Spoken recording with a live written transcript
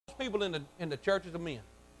people in the churches of men.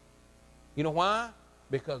 You know why?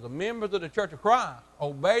 Because the members of the Church of Christ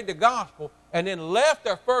obeyed the gospel and then left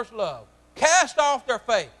their first love, cast off their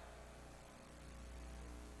faith.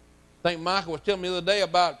 I think Michael was telling me the other day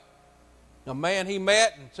about a man he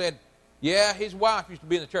met and said, yeah, his wife used to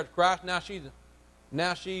be in the Church of Christ. Now she's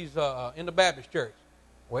in the Baptist church.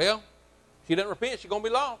 Well, she doesn't repent. She's going to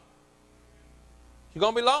be lost. She's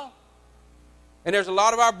going to be lost. And there's a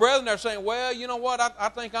lot of our brethren that are saying, well, you know what? I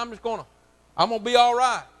think I'm going to be all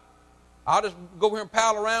right. I'll just go over here and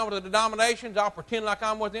pal around with the denominations. I'll pretend like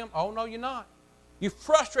I'm with them. Oh, no, you're not. You're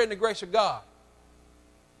frustrating the grace of God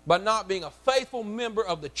by not being a faithful member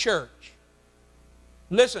of the church.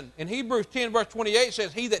 Listen, in Hebrews 10, verse 28, it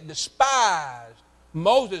says, he that despised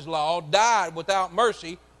Moses' law died without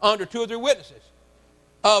mercy under 2 or 3 witnesses.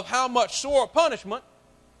 Of how much sore punishment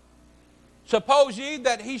suppose ye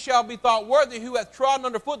that he shall be thought worthy who hath trodden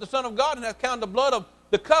under foot the Son of God and hath counted the blood of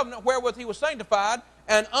the covenant wherewith he was sanctified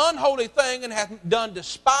an unholy thing and hath done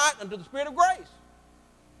despite unto the Spirit of grace.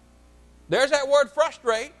 There's that word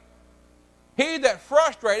frustrate. He that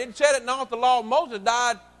frustrated said it not the law of Moses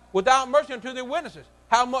died without mercy unto the witnesses.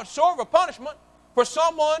 How much sore of a punishment for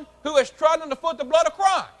someone who has trodden underfoot the blood of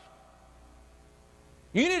Christ.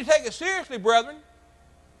 You need to take it seriously, brethren.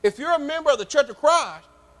 If you're a member of the Church of Christ,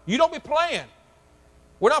 you don't be playing.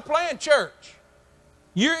 We're not playing church.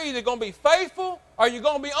 You're either going to be faithful or you're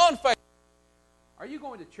going to be unfaithful. Are you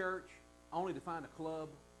going to church only to find a club?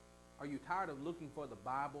 Are you tired of looking for the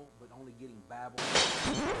Bible but only getting babble?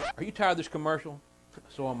 Are you tired of this commercial?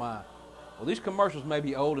 So am I. Well, these commercials may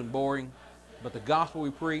be old and boring, but the gospel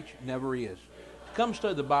we preach never is. Come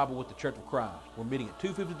study the Bible with the Church of Christ. We're meeting at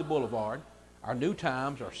 250 The Boulevard. Our new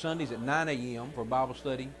times are Sundays at 9 a.m. for Bible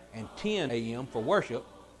study and 10 a.m. for worship,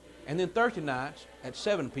 and then Thursday nights at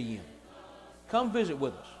 7 p.m. Come visit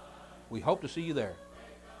with us. We hope to see you there.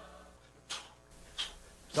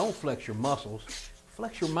 Don't flex your muscles.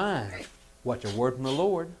 Flex your mind. Watch a word from the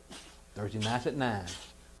Lord. Thursday nights at 9.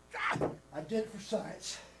 I did it for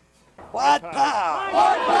science. What power?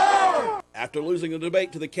 What power? After losing the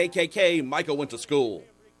debate to the KKK, Michael went to school.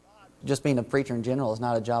 Just being a preacher in general is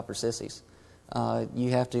not a job for sissies.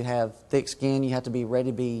 You have to have thick skin. You have to be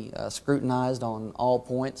ready to be scrutinized on all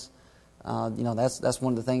points. That's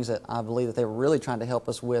one of the things that I believe that they were really trying to help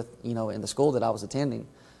us with, in the school that I was attending,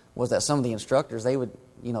 was that some of the instructors, they would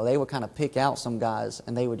kind of pick out some guys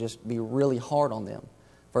and they would just be really hard on them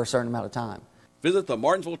for a certain amount of time. Visit the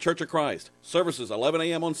Martinsville Church of Christ. Services 11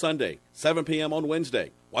 a.m. on Sunday, 7 p.m. on Wednesday.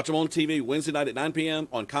 Watch them on TV Wednesday night at 9 p.m.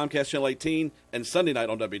 on Comcast Channel 18 and Sunday night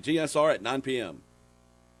on WGSR at 9 p.m.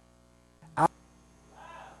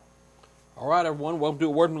 All right, everyone. Welcome to A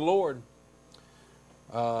Word from the Lord.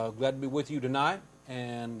 Glad to be with you tonight,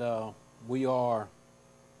 and we are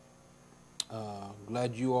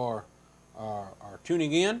glad you are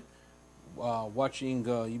tuning in.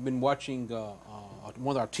 You've been watching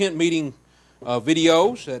one of our tent meeting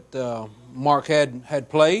videos that Mark had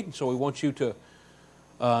played. So we want you to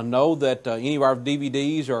know that any of our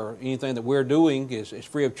DVDs or anything that we're doing is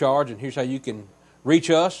free of charge. And here's how you can reach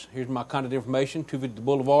us. Here's my contact information: 250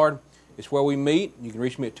 Boulevard. It's where we meet. You can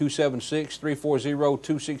reach me at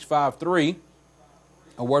 276-340-2653.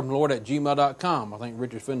 awordfromthelord@gmail.com. I think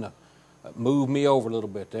Richard's finna move me over a little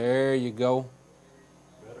bit. There you go.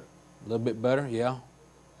 Better? A little bit better, yeah.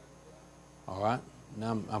 All right.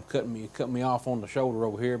 Now I'm cutting me off on the shoulder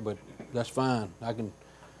over here, but that's fine. I can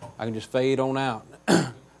just fade on out.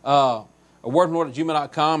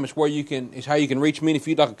 awordfromthelord@gmail.com is how you can reach me. And if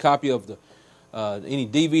you'd like a copy of the any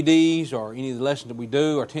DVDs or any of the lessons that we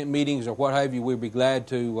do, or tent meetings or what have you, we'd be glad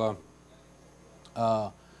to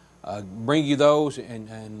bring you those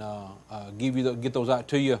and get those out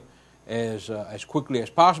to you as quickly as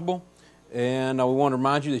possible. And we want to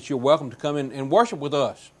remind you that you're welcome to come in and worship with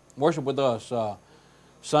us. Worship with us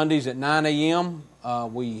Sundays at 9 a.m.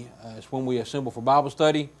 It's when we assemble for Bible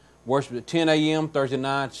study. Worship at 10 a.m. Thursday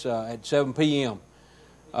nights at 7 p.m.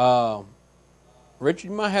 Richard,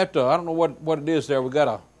 you might have to. I don't know what it is there.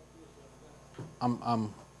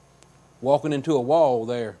 I'm walking into a wall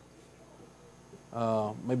there.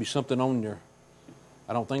 Maybe something on your.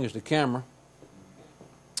 I don't think it's the camera.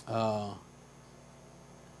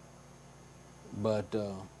 But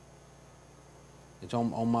it's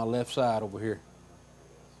on my left side over here.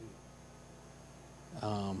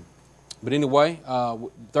 But anyway,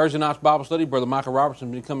 Thursday night's Bible study, Brother Michael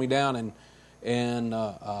Robertson will be coming down and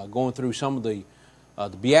going through some of the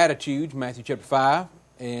Beatitudes, Matthew chapter 5,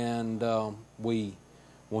 and we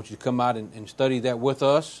want you to come out and study that with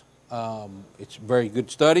us. It's a very good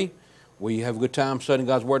study. We have a good time studying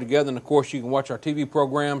God's Word together, and of course you can watch our TV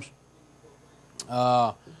programs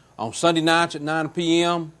on on Sunday nights at 9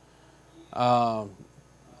 p.m.,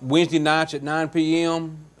 Wednesday nights at 9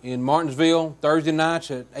 p.m. in Martinsville, Thursday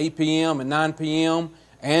nights at 8 p.m. and 9 p.m.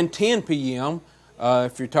 and 10 p.m.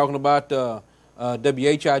 If you're talking about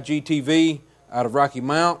WHIG TV out of Rocky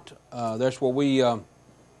Mount, that's where we I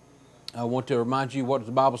want to remind you, what does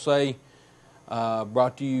the Bible say?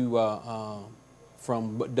 Brought to you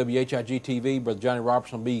from WHIG TV. Brother Johnny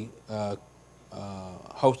Robertson will be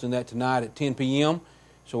hosting that tonight at 10 p.m.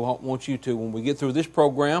 So I want you to, when we get through this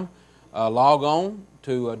program, log on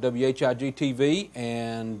to WHIG TV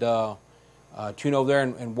and tune over there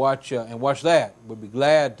and watch that. We'll be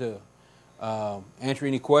glad to answer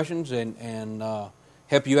any questions and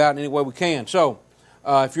help you out in any way we can. So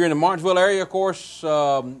if you're in the Martinsville area, of course,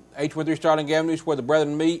 823 Starling Avenue is where the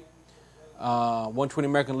brethren meet. 120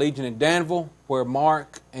 American Legion in Danville, where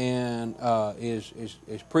Mark is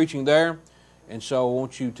preaching there. And so I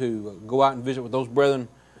want you to go out and visit with those brethren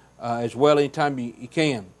as well anytime you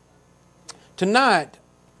can. Tonight,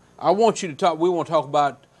 we want to talk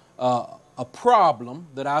about a problem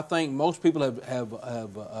that I think most people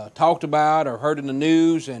have talked about or heard in the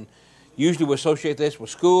news, and usually we associate this with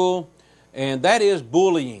school, and that is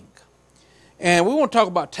bullying. And we want to talk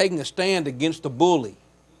about taking a stand against the bully.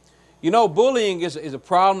 You know, bullying is a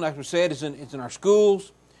problem, like we said, it's in our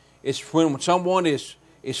schools. It's when someone is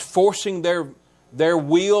forcing their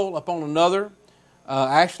will upon another,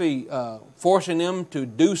 actually forcing them to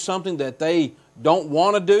do something that they don't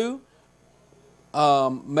want to do,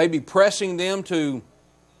 maybe pressing them to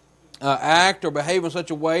act or behave in such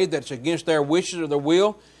a way that's against their wishes or their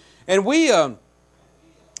will. And we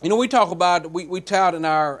talk about, we tout in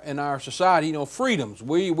our society, freedoms.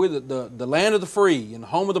 We're the land of the free and the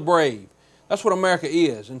home of the brave. That's what America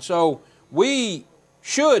is. And so we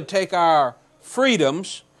should take our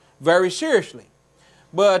freedoms very seriously.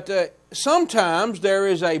 But sometimes there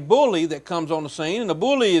is a bully that comes on the scene, and the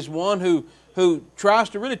bully is one who tries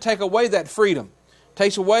to really take away that freedom,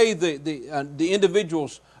 takes away the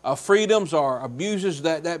individual's freedoms or abuses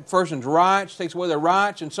that person's rights, takes away their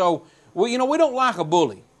rights. And so we don't like a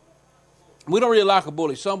bully. We don't really like a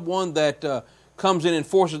bully, someone that comes in and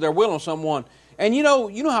forces their will on someone. And you know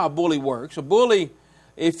how a bully works. A bully,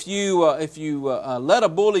 if you let a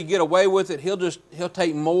bully get away with it, he'll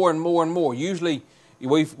take more and more and more. Usually,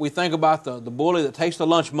 we think about the bully that takes the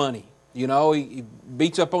lunch money. He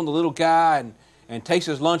beats up on the little guy and takes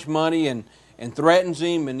his lunch money and threatens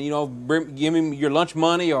him and give him your lunch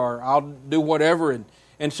money or I'll do whatever.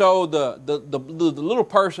 And so the little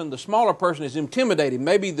person, the smaller person, is intimidated.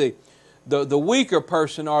 Maybe the weaker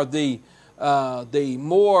person or the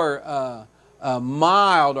more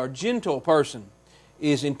mild or gentle person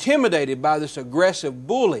is intimidated by this aggressive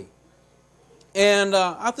bully. And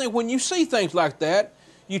I think when you see things like that,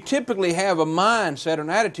 you typically have a mindset or an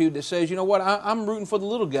attitude that says, you know what, I'm rooting for the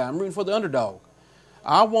little guy. I'm rooting for the underdog.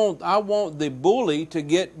 I want the bully to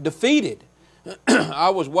get defeated.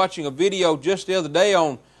 I was watching a video just the other day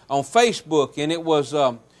on Facebook, and it was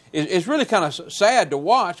it's really kind of sad to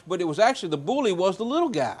watch, but it was actually the bully was the little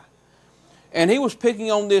guy. And he was picking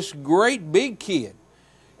on this great big kid.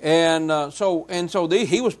 And so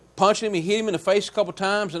he was punching him. He hit him in the face a couple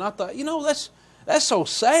times. And I thought, that's so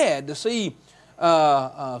sad to see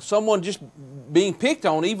someone just being picked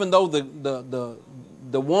on, even though the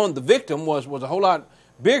victim was a whole lot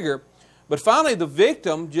bigger. But finally, the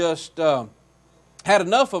victim just had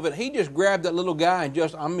enough of it. He just grabbed that little guy and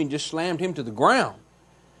just slammed him to the ground.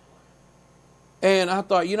 And I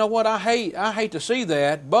thought, you know what, I hate to see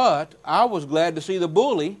that, but I was glad to see the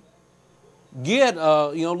bully get a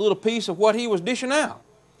little piece of what he was dishing out.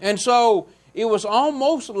 And so it was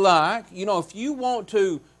almost like, if you want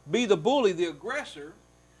to be the bully, the aggressor,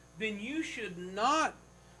 then you should not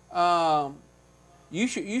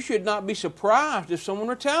you should not be surprised if someone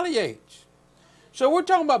retaliates. So we're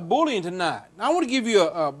talking about bullying tonight. Now I want to give you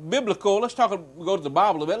a biblical. Go to the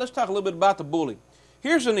Bible a little bit. Let's talk a little bit about the bully.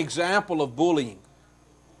 Here's an example of bullying.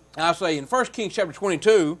 I'll say in 1 Kings chapter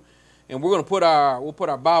 22, and we'll put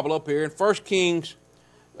our Bible up here in 1 Kings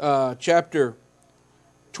chapter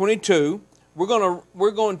 22.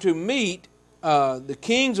 We're going to meet the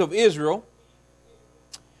kings of Israel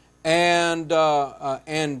and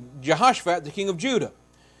Jehoshaphat, the king of Judah.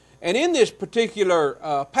 And in this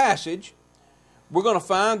particular passage, we're going to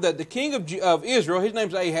find that the king of Israel, his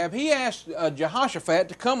name's Ahab, he asked Jehoshaphat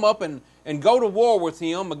to come up and go to war with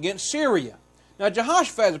him against Syria. Now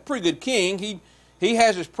Jehoshaphat is a pretty good king. He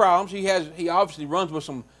has his problems. He obviously runs with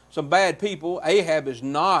some bad people. Ahab is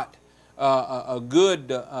not a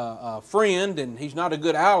good friend, and he's not a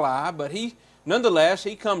good ally. But nonetheless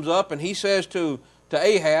he comes up and he says to to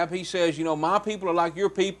Ahab. He says, my people are like your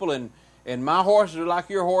people, and my horses are like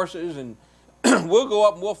your horses, and we'll go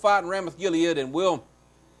up and we'll fight in Ramoth Gilead, and we'll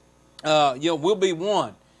be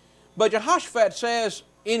one. But Jehoshaphat says,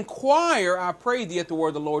 inquire, I pray thee, at the word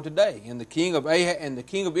of the Lord today. And the king of Ahab and the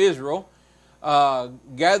king of Israel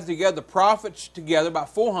gathered together the prophets together,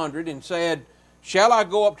 about 400, and said, shall I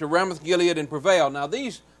go up to Ramoth Gilead and prevail? Now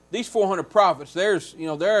these 400 prophets, they're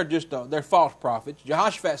false prophets.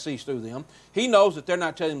 Jehoshaphat sees through them. He knows that they're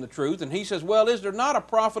not telling him the truth, and he says, well, is there not a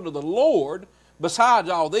prophet of the Lord besides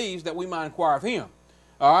all these that we might inquire of him?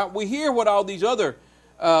 All right, we hear what all these other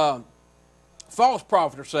false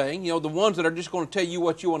prophets are saying, the ones that are just going to tell you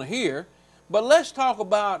what you want to hear. But let's talk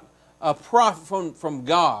about a prophet from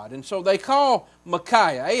God. And so they call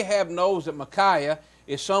Micaiah. Ahab knows that Micaiah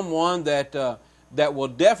is someone that will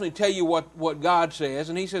definitely tell you what God says.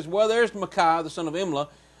 And he says, well, there's Micaiah, the son of Imlah,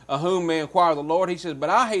 whom may inquire of the Lord. He says, but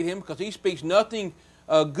I hate him because he speaks nothing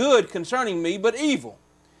good concerning me but evil.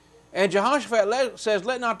 And Jehoshaphat says,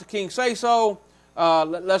 let not the king say so,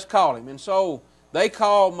 let's call him. And so they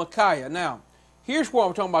call Micaiah. Now, here's what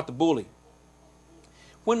we're talking about the bully.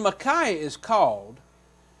 When Micaiah is called,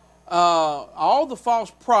 all the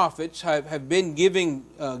false prophets have been giving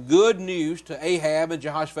good news to Ahab and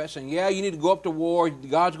Jehoshaphat, saying, yeah, you need to go up to war.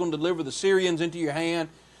 God's going to deliver the Syrians into your hand.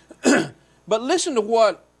 But listen to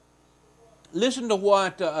what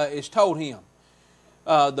is told him.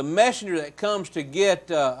 The messenger that comes to get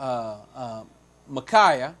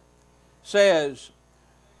Micaiah says,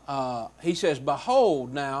 he says,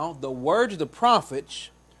 behold now, the words of the prophets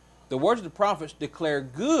declare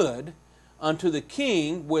good unto the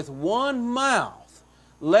king with one mouth.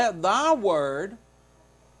 Let thy word,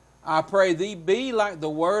 I pray thee, be like the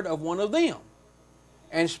word of one of them,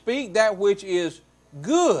 and speak that which is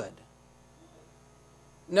good.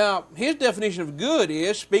 Now, his definition of good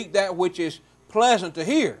is speak that which is pleasant to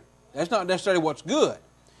hear. That's not necessarily what's good.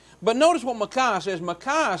 But notice what Micaiah says.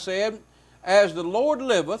 Micaiah said, as the Lord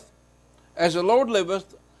liveth,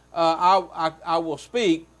 I will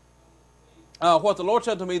speak. What the Lord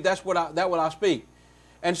said to me, that will I speak.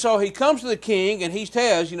 And so he comes to the king and he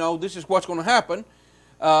says, this is what's going to happen.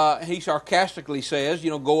 He sarcastically says,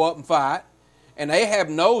 go up and fight. And Ahab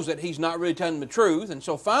knows that he's not really telling the truth. And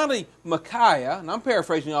so finally Micaiah, and I'm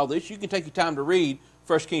paraphrasing all this, you can take your time to read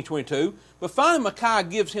 1 Kings 22. But finally Micaiah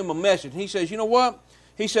gives him a message. He says, you know what?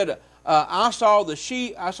 He said, I saw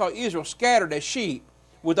Israel scattered as sheep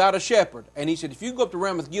without a shepherd. And he said, if you go up to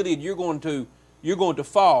Ramoth Gilead, you're going to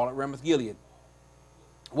fall at Ramoth Gilead.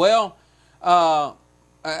 Well,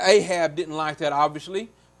 Ahab didn't like that, obviously.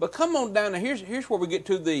 But come on down. Now, here's where we get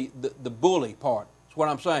to the bully part. That's what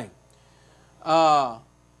I'm saying.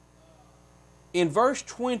 In verse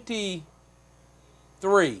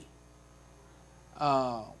 23,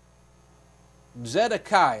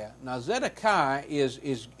 Zedekiah. Now, Zedekiah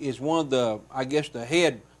is one of the, I guess, the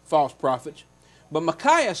head false prophets. But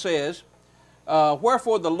Micaiah says,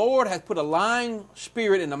 wherefore the Lord hath put a lying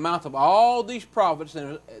spirit in the mouth of all these prophets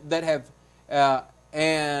that have,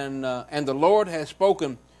 and the Lord has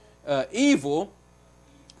spoken evil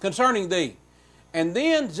concerning thee. And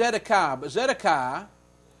then Zedekiah,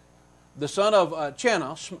 the son of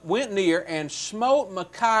Chenah, went near and smote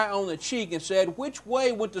Micaiah on the cheek and said, which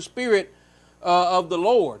way went the Spirit of the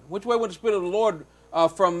Lord? Which way went the Spirit of the Lord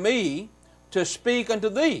from me to speak unto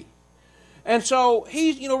thee? And so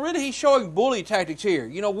he's showing bully tactics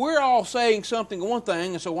here. We're all saying one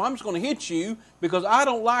thing, and so I'm just going to hit you because I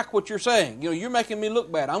don't like what you're saying. You're making me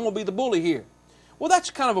look bad. I'm going to be the bully here. Well, that's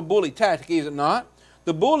kind of a bully tactic, is it not?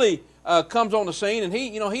 The bully comes on the scene, and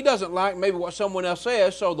he doesn't like maybe what someone else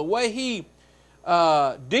says. So the way he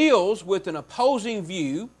deals with an opposing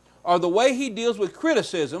view, or the way he deals with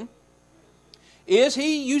criticism, is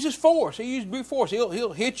he uses force. He uses brute force.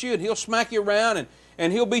 He'll hit you and he'll smack you around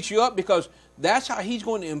and he'll beat you up because that's how he's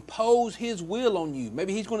going to impose his will on you.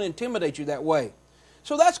 Maybe he's going to intimidate you that way.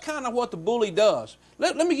 So that's kind of what the bully does.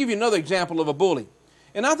 Let me give you another example of a bully.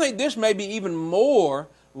 And I think this may be even more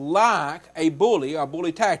like a bully or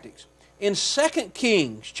bully tactics. In 2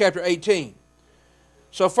 Kings chapter 18.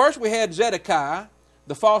 So first we had Zedekiah,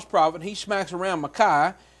 the false prophet. He smacks around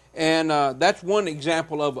Micaiah. And that's one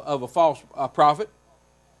example of a false prophet.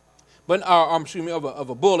 But of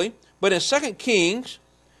a bully. But in 2 Kings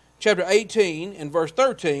chapter 18 and verse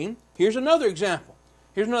 13, here's another example.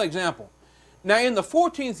 Now in the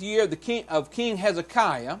 14th year of King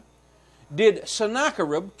Hezekiah, did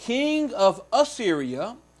Sennacherib, king of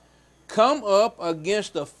Assyria, come up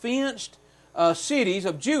against the fenced cities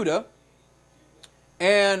of Judah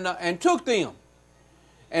and took them.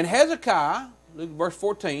 And Hezekiah, look at verse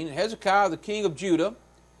 14, Hezekiah the king of Judah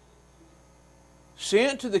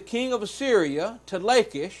sent to the king of Assyria to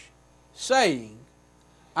Lachish, saying,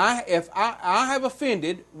 if I have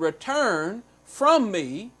offended, return from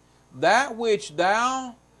me that which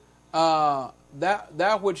thou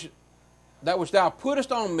which thou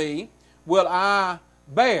puttest on me will I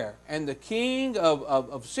bear. And the king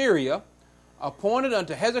of Syria appointed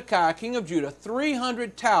unto Hezekiah king of Judah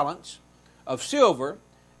 300 talents of silver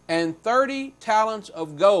and 30 talents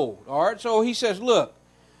of gold. All right, so he says, look,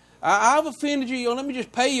 I've offended you. Let me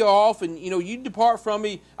just pay you off, and you depart from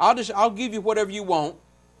me. I'll give you whatever you want.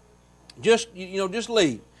 Just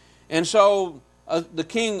leave. And so the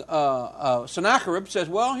king Sennacherib says,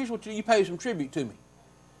 well, here's what you pay some tribute to me.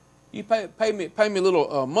 You pay me a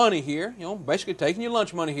little money here, basically taking your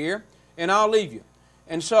lunch money here, and I'll leave you.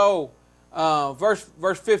 And so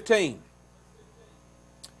verse 15.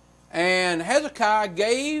 And Hezekiah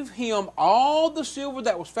gave him all the silver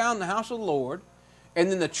that was found in the house of the Lord, and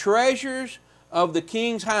then the treasures of the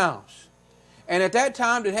king's house. And at that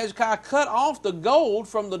time did Hezekiah cut off the gold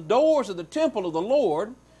from the doors of the temple of the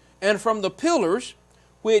Lord, and from the pillars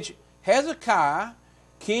which Hezekiah,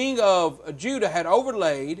 king of Judah, had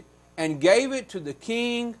overlaid, and gave it to the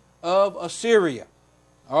king of Assyria.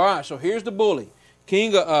 All right, so here's the bully,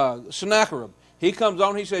 King Sennacherib. He comes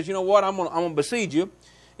on, he says, you know what, I'm going to besiege you.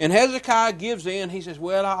 And Hezekiah gives in. He says,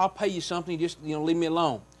 well, I'll pay you something. Just, leave me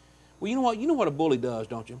alone. Well, you know what? You know what a bully does,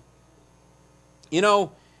 don't you?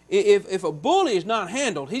 If a bully is not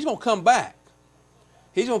handled, he's going to come back.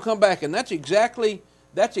 He's going to come back, and that's exactly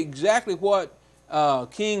what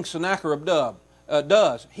King Sennacherib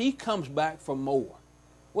does. He comes back for more.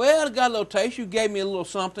 Well, I got a little taste. You gave me a little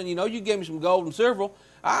something. You gave me some gold and silver.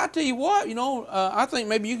 I tell you what, I think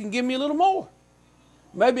maybe you can give me a little more.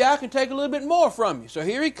 Maybe I can take a little bit more from you. So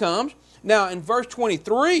here he comes. Now, in verse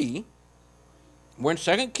 23, we're in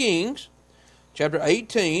 2 Kings, chapter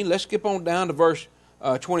 18. Let's skip on down to verse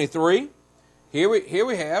 23. Here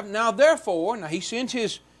we have, now therefore, he sends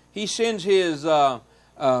his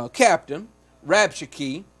captain,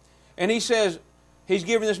 Rabshakeh, and he says, he's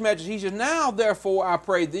giving this message. He says, now therefore, I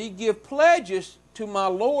pray thee, give pledges to my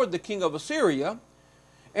lord the king of Assyria,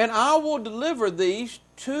 and I will deliver these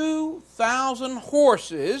 2,000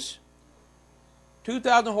 horses,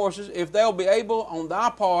 if they'll be able on thy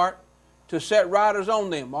part to set riders on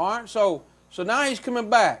them. All right? So now he's coming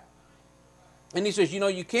back. And he says, you're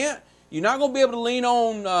not going to be able to lean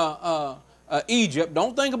on Egypt.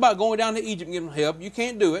 Don't think about going down to Egypt and getting help. You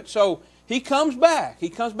can't do it. So he comes back. He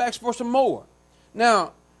comes back for some more.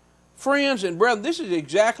 Now, friends and brethren, this is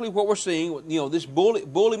exactly what we're seeing, this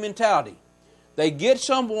bully mentality. They get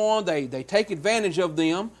someone, they take advantage of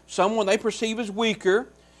them, someone they perceive as weaker,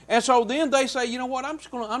 and so then they say, you know what, I'm just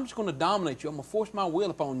going to dominate you. I'm going to force my will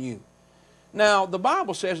upon you. Now, the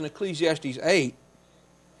Bible says in Ecclesiastes 8,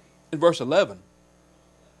 in verse 11,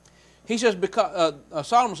 he says,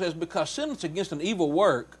 Solomon says, because sentence against an evil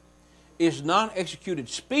work is not executed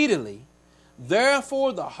speedily,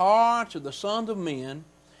 therefore the hearts of the sons of men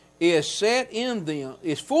is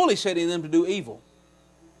fully set in them to do evil.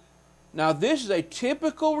 Now, this is a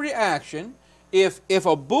typical reaction. If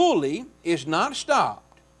a bully is not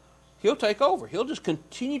stopped, he'll take over. He'll just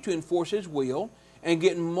continue to enforce his will and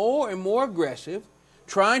get more and more aggressive,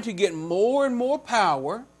 trying to get more and more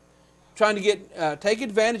power, trying to take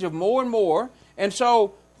advantage of more and more. And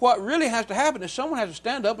so what really has to happen is someone has to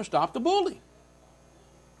stand up and stop the bully.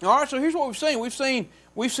 All right, so here's what we've seen.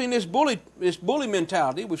 We've seen this bully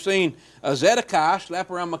mentality. We've seen Zedekiah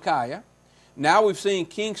slap around Micaiah. Now we've seen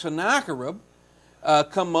King Sennacherib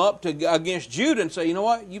come up against Judah and say, you know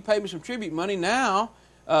what, you paid me some tribute money, now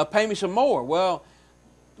pay me some more. Well,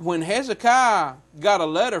 when Hezekiah got a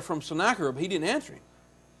letter from Sennacherib, he didn't answer him.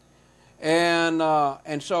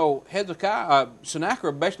 And so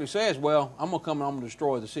Sennacherib basically says, well, I'm going to come and I'm going to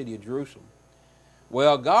destroy the city of Jerusalem.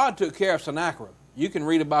 Well, God took care of Sennacherib. You can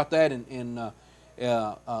read about that in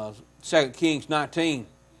 2 Kings 18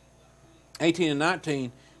 and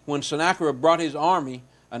 19. When Sennacherib brought his army,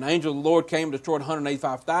 an angel of the Lord came and destroyed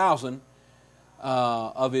 185,000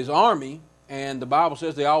 of his army, and the Bible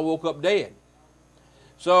says they all woke up dead.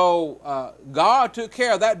 So God took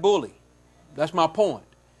care of that bully. That's my point.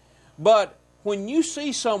 But when you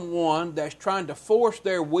see someone that's trying to force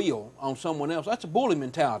their will on someone else, that's a bully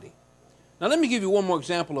mentality. Now let me give you one more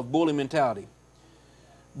example of bully mentality.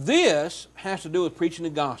 This has to do with preaching the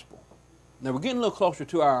gospel. Now we're getting a little closer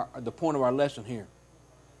to the point of our lesson here.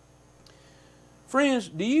 Friends,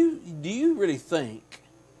 do you really think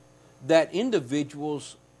that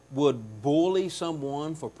individuals would bully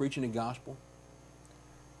someone for preaching the gospel?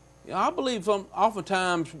 I believe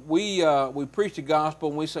oftentimes we preach the gospel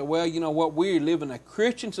and we say, well, you know what, we live in a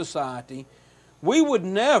Christian society we would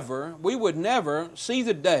never see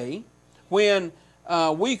the day when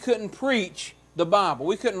we couldn't preach the Bible.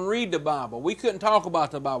 We couldn't read the Bible. We couldn't talk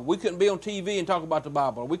about the Bible. We couldn't be on TV and talk about the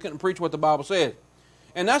Bible. We couldn't preach what the Bible says.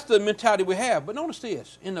 And that's the mentality we have. But notice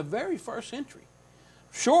this. In the very first century,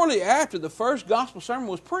 shortly after the first gospel sermon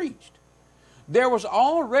was preached, there was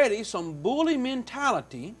already some bully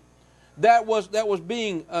mentality that was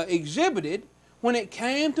being exhibited when it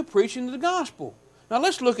came to preaching the gospel. Now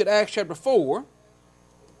let's look at Acts chapter 4.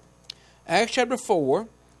 Acts chapter 4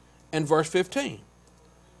 and verse 15.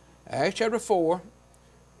 Acts chapter 4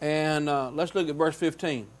 and let's look at verse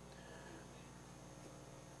 15.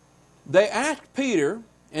 They asked Peter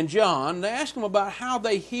and John, they asked them about how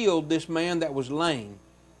they healed this man that was lame.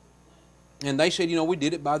 And they said, we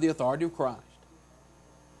did it by the authority of Christ.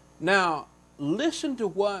 Now, listen to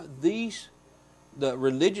what the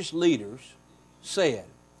religious leaders said.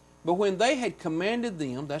 But when they had commanded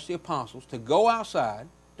them, that's the apostles, to go aside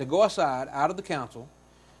out of the council,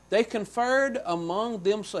 they conferred among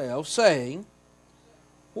themselves, saying,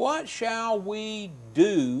 what shall we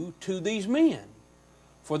do to these men?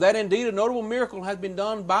 For that indeed a notable miracle has been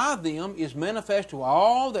done by them is manifest to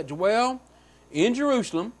all that dwell in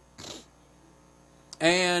Jerusalem,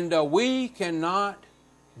 and we cannot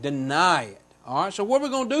deny it. All right, so what are we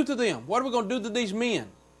going to do to them? What are we going to do to these men?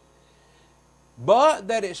 But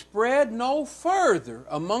that it spread no further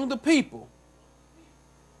among the people.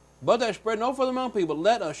 Let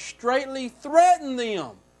us straightly threaten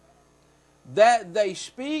them, that they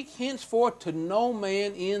speak henceforth to no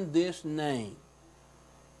man in this name.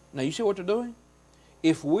 Now, you see what they're doing?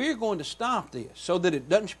 If we're going to stop this so that it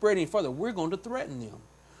doesn't spread any further, we're going to threaten them.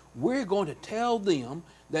 We're going to tell them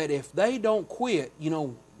that if they don't quit,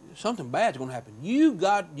 something bad's going to happen. You've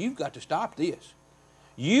got to stop this.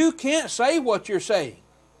 You can't say what you're saying.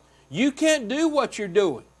 You can't do what you're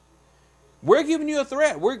doing. We're giving you a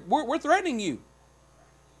threat. We're threatening you.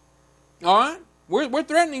 All right? We're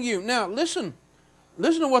threatening you. Now, listen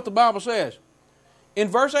to what the Bible says. In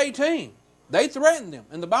verse 18, they threatened them.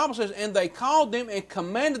 And the Bible says, and they called them and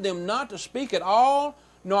commanded them not to speak at all,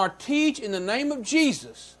 nor teach in the name of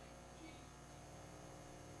Jesus.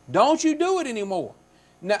 Don't you do it anymore.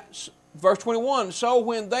 Now, verse 21, so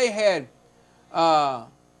when they had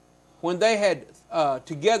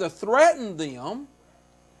together threatened them,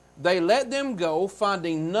 they let them go,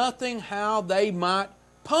 finding nothing how they might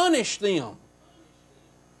punish them.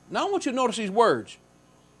 Now I want you to notice these words.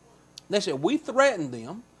 They said, we threatened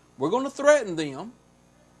them. We're going to threaten them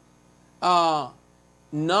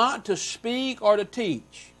not to speak or to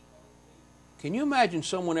teach. Can you imagine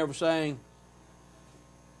someone ever saying,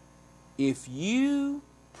 if you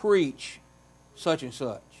preach such and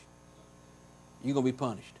such, you're going to be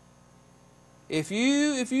punished. If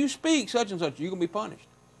you speak such and such, you're going to be punished.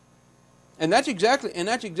 And that's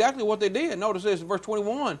exactly what they did. Notice this in verse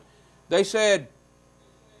 21. They said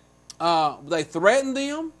they threatened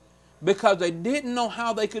them because they didn't know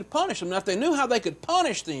how they could punish them. Now, if they knew how they could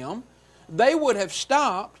punish them, they would have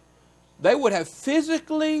stopped. They would have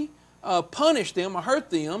physically punished them or hurt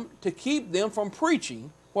them to keep them from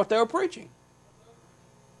preaching what they were preaching.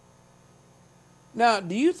 Now,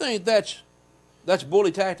 do you think that's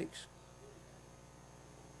bully tactics?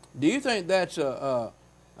 Do you think that's a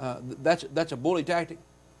bully tactic?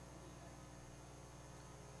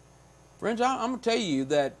 Friends, I'm going to tell you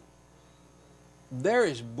that there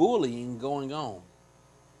is bullying going on.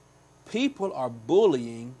 People are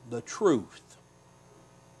bullying the truth.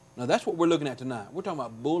 Now, that's what we're looking at tonight. We're talking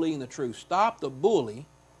about bullying the truth. Stop the bully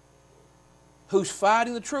who's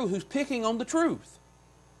fighting the truth, who's picking on the truth.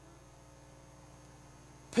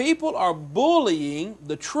 People are bullying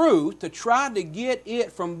the truth to try to get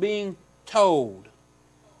it from being told.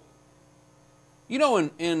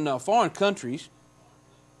 In foreign countries,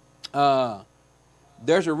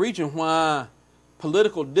 there's a reason why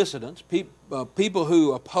political dissidents, people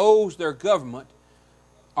who oppose their government,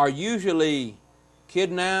 are usually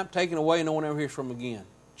kidnapped, taken away, and no one ever hears from them again.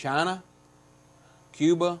 China,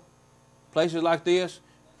 Cuba, places like this,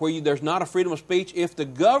 where there's not a freedom of speech. If the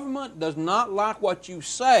government does not like what you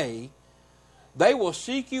say, they will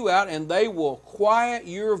seek you out and they will quiet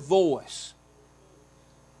your voice.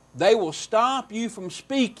 They will stop you from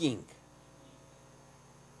speaking.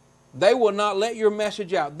 They will not let your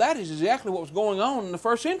message out. That is exactly what was going on in the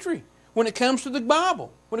first century when it comes to the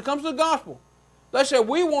Bible, when it comes to the gospel. They said,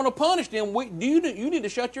 we want to punish them. You need to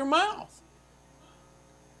shut your mouth.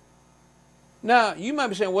 Now, you might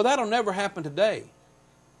be saying, well, that'll never happen today.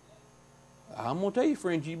 I'm going to tell you,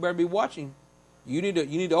 friends, you better be watching. You need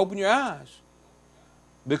to open your eyes.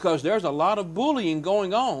 Because there's a lot of bullying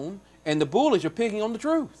going on, and the bullies are picking on the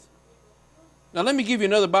truth. Now let me give you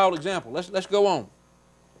another Bible example. Let's go on.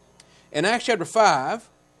 In Acts chapter 5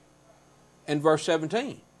 and verse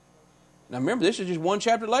 17. Now remember, this is just one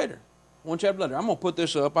chapter later. One chapter later. I'm going to put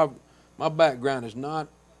this up. My background is not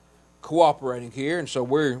cooperating here, and so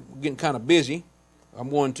we're getting kind of busy. I'm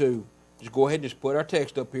going to just go ahead and just put our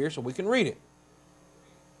text up here so we can read it.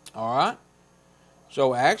 All right?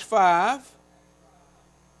 So Acts 5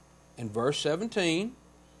 and verse 17.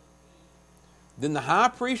 Then the high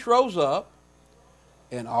priest rose up,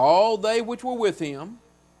 and all they which were with him,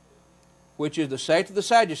 which is the sect of the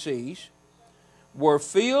Sadducees, were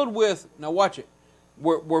filled with, now watch it,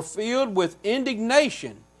 were filled with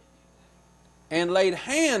indignation, and laid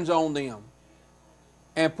hands on them,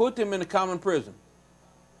 and put them in a common prison.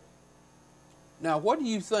 Now, what do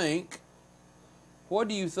you think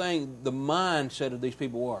the mindset of these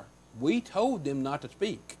people are? We told them not to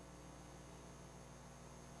speak.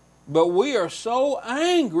 But we are so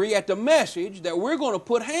angry at the message that we're going to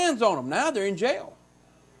put hands on them. Now they're in jail.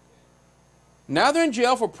 Now they're in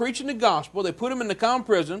jail for preaching the gospel. They put them in the common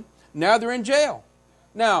prison. Now they're in jail.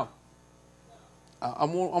 Now,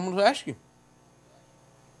 I'm going to ask you,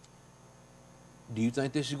 do you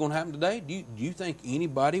think this is going to happen today? Do you think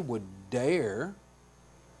anybody would dare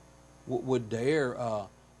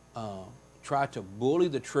try to bully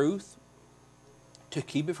the truth to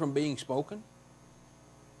keep it from being spoken?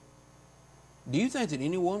 Do you think that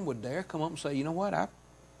anyone would dare come up and say, you know what, I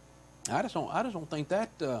just don't think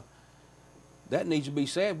that that needs to be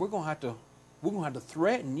said. We're going to have to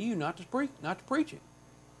threaten you not to preach it.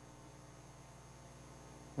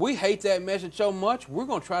 We hate that message so much, we're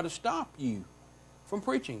going to try to stop you from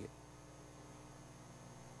preaching it.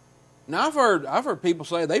 Now I've heard people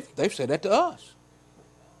say they've said that to us.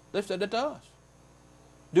 They've said that to us.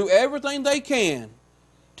 Do everything they can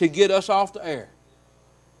to get us off the air.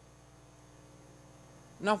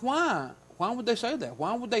 Now why? Why would they say that?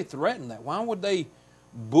 Why would they threaten that? Why would they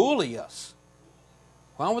bully us?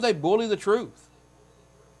 Why would they bully the truth?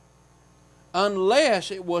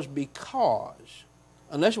 Unless it was because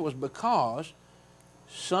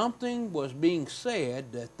something was being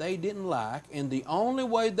said that they didn't like, and the only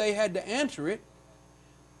way they had to answer it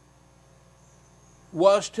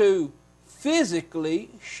was to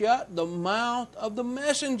physically shut the mouth of the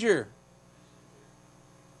messenger.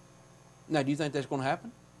 Now, do you think that's going to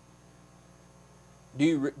happen?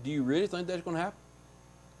 Do you really think that's going to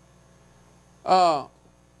happen?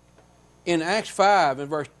 In Acts 5 and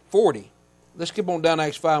verse 40, let's skip on down to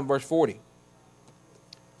Acts 5 and verse 40.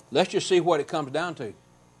 Let's just see what it comes down to.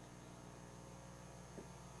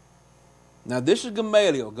 Now, this is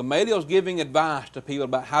Gamaliel. Gamaliel's giving advice to people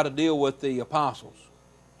about how to deal with the apostles.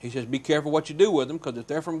 He says, be careful what you do with them, because if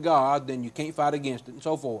they're from God, then you can't fight against it, and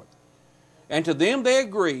so forth. And to them they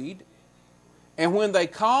agreed, and when they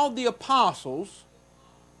called the apostles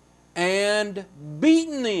and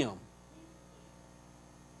beaten them.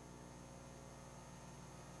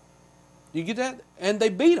 Do you get that? And they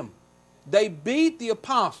beat them. They beat the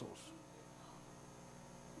apostles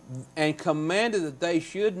and commanded that they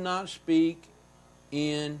should not speak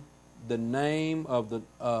in the name of the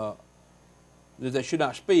that they should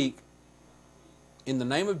not speak in the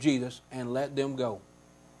name of Jesus, and let them go.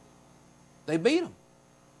 They beat them.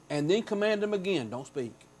 And then command them again, don't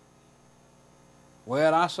speak.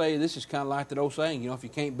 Well, I say this is kind of like that old saying, if you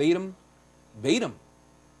can't beat them, beat them.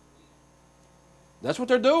 That's what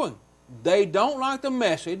they're doing. They don't like the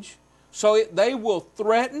message, so they will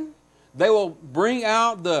threaten. They will bring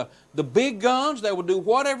out the big guns. They will do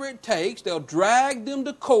whatever it takes. They'll drag them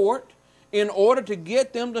to court in order to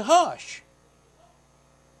get them to hush.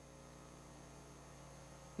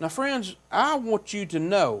 Now, friends, I want you to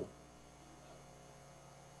know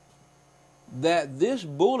that this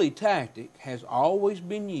bully tactic has always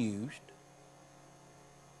been used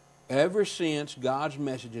ever since God's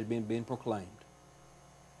message has been proclaimed.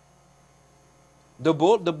 The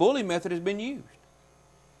bully method has been used.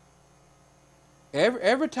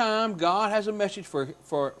 Every time God has a message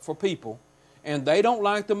for people and they don't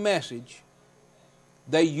like the message,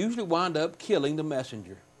 they usually wind up killing the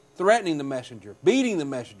messenger, threatening the messenger, beating the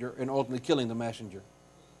messenger, and ultimately killing the messenger.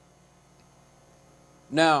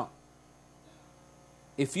 Now,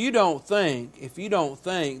 if you don't think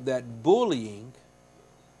that bullying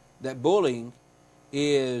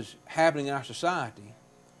is happening in our society,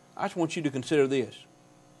 I just want you to consider this.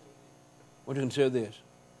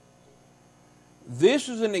 This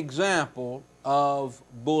is an example of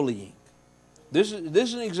bullying. This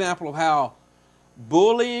is an example of how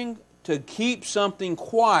bullying to keep something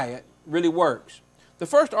quiet really works. The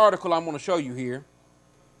first article I'm going to show you here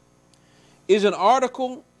is an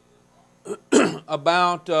article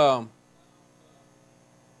about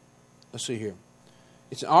let's see here.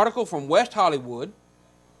 It's an article from West Hollywood.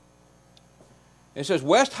 It says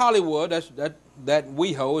West Hollywood, that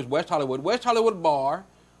WeHo is West Hollywood. West Hollywood bar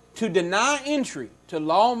to deny entry to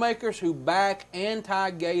lawmakers who back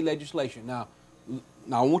anti-gay legislation. Now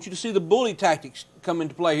I want you to see the bully tactics come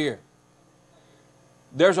into play here.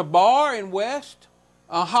 There's a bar in West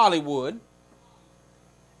Hollywood.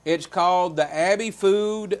 It's called the Abbey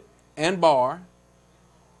Food and Bar,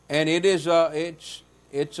 and it is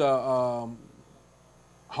it's a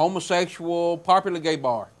homosexual, popular gay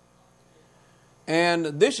bar.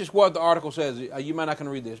 And this is what the article says. You might not can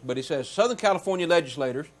read this, but it says Southern California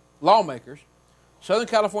lawmakers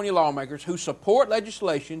who support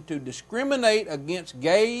legislation to discriminate against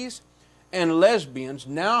gays and lesbians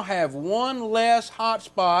now have one less hot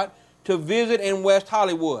spot to visit in West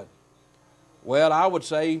Hollywood. Well, I would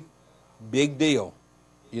say big deal.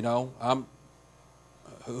 You know,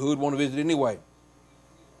 who would want to visit anyway?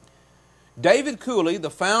 David Cooley, the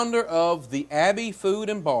founder of the Abbey Food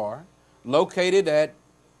and Bar, located at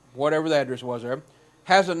whatever the address was there,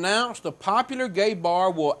 has announced the popular gay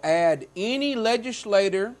bar will add any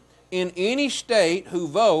legislator in any state who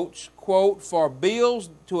votes, quote, for bills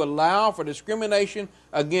to allow for discrimination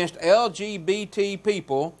against LGBT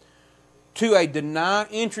people to a deny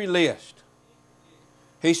entry list.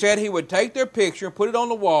 He said he would take their picture and put it on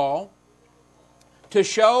the wall to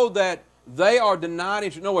show that they are denied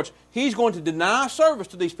entry. In other words, he's going to deny service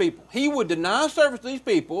to these people. He would deny service to these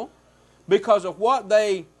people because of what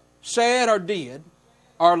they said or did,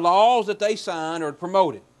 or laws that they signed or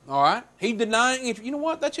promoted. All right? He denying entry. You know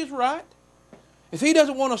what? That's his right. If he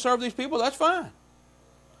doesn't want to serve these people, that's fine.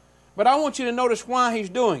 But I want you to notice why he's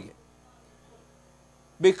doing it.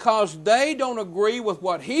 Because they don't agree with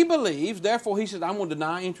what he believes, therefore he says, I'm going to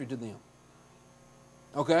deny entry to them.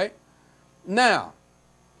 Okay? Now,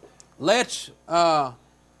 let's look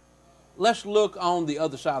on the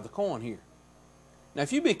other side of the coin here. Now,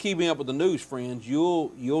 if you've been keeping up with the news, friends,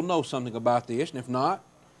 you'll know something about this. And if not,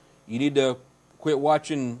 you need to quit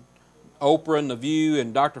watching Oprah and The View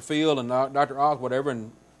and Dr. Phil and Dr. Oz, whatever,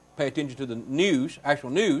 and pay attention to the news,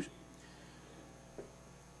 actual news.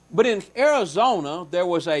 But in Arizona, there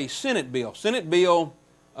was a Senate Bill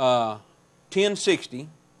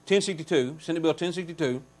 1062, Senate Bill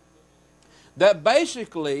 1062, that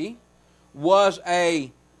basically was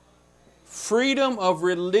a freedom of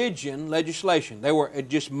religion legislation. They were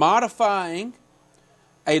just modifying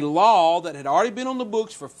a law that had already been on the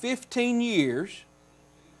books for 15 years,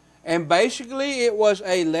 and basically it was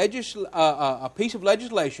a piece of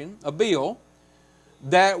legislation, a bill,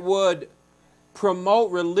 that would promote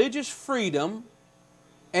religious freedom,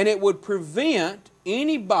 and it would prevent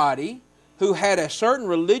anybody who had a certain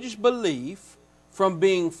religious belief from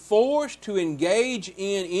being forced to engage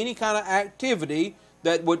in any kind of activity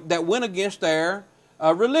that went against their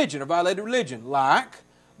religion or violated religion, like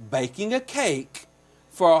baking a cake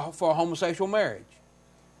for homosexual marriage.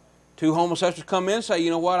 Two homosexuals come in and say, you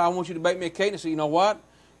know what, I want you to bake me a cake. And they say, you know what,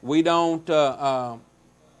 we don't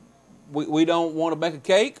want to bake a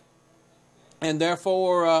cake, and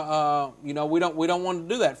therefore, we don't want to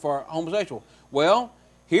do that for homosexual. Well,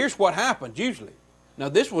 here's what happens usually. Now,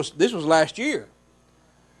 this was last year.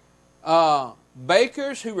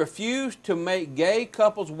 Bakers who refused to make gay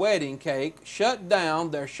couples' wedding cake shut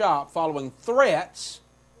down their shop following threats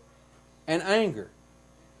and anger.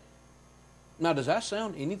 Now, does that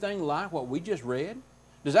sound anything like what we just read?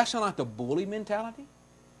 Does that sound like the bully mentality?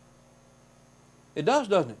 It does,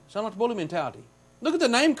 doesn't it? Sound like the bully mentality. Look at the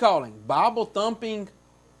name calling, Bible thumping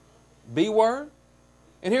B word.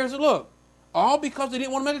 And here's the look. All because they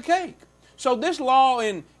didn't want to make a cake. So this law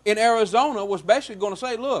in Arizona was basically going to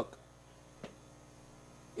say, look,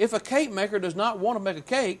 if a cake maker does not want to make a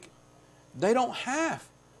cake, they don't have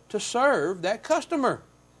to serve that customer.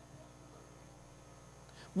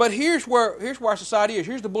 But here's where our society is.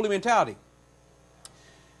 Here's the bully mentality.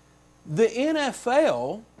 The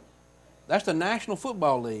NFL, that's the National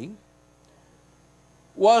Football League,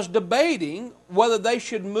 was debating whether they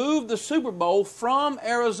should move the Super Bowl from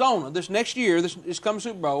Arizona this next year, this coming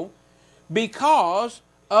Super Bowl, because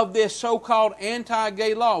of this so-called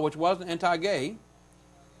anti-gay law, which wasn't anti-gay.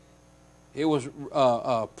 It was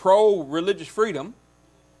pro-religious freedom.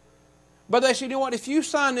 But they said, you know what, if you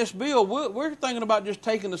sign this bill, we're thinking about just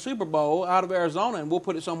taking the Super Bowl out of Arizona and we'll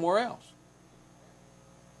put it somewhere else.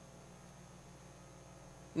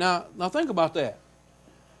 Now think about that.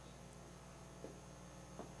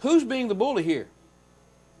 Who's being the bully here?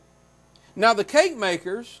 Now the cake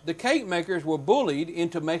makers were bullied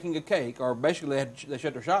into making a cake, or basically they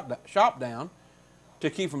shut their shop down to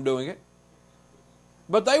keep from doing it.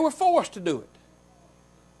 But they were forced to do it.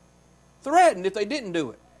 threatened if they didn't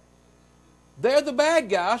do it. They're the bad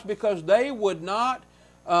guys because they would not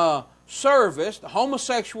service the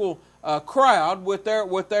homosexual crowd with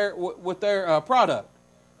their product.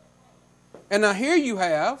 And now here you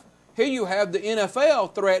have the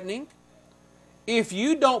NFL threatening, if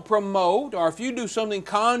you don't promote or if you do something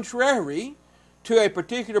contrary to a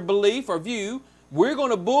particular belief or view, we're going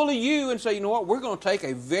to bully you and say, you know what, we're going to take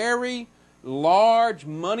a very large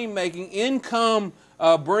money-making,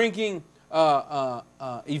 income-bringing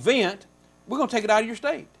event. We're going to take it out of your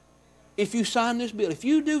state. If you sign this bill, if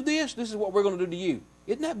you do this, this is what we're going to do to you.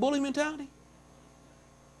 Isn't that bully mentality?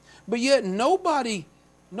 But yet nobody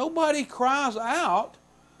cries out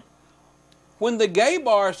when the gay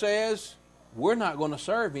bar says, we're not going to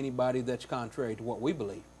serve anybody that's contrary to what we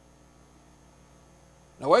believe.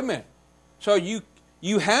 Now wait a minute. So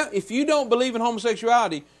if you don't believe in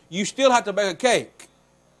homosexuality, you still have to bake a cake.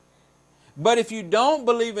 But if you don't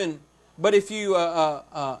believe in,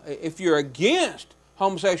 if you're against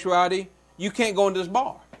homosexuality, you can't go into this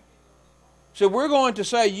bar. So we're going to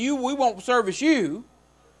say we won't service you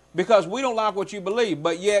because we don't like what you believe,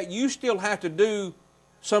 but yet you still have to do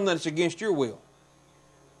something that's against your will.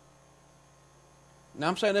 Now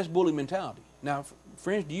I'm saying that's bully mentality. Now,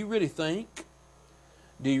 friends, do you really think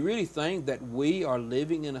that we are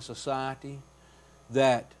living in a society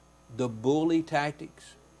that the bully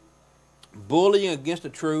tactics, bullying against the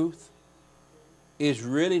truth, is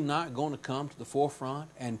really not going to come to the forefront?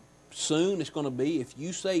 And soon it's going to be, if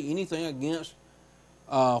you say anything against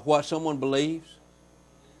what someone believes,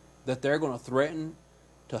 that they're going to threaten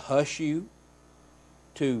to hush you,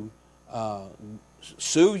 to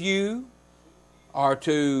sue you, or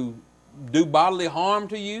to do bodily harm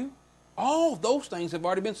to you. All those things have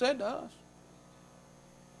already been said to us.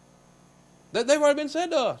 They've already been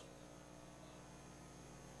said to us.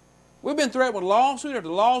 We've been threatened with lawsuit after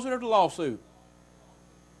lawsuit after lawsuit.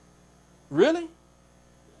 Really?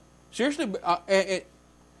 Seriously?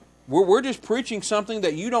 We're just preaching something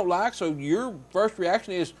that you don't like, so your first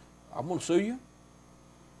reaction is, I'm going to sue you?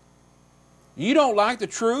 You don't like the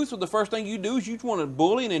truth, so the first thing you do is you want to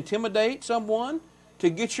bully and intimidate someone to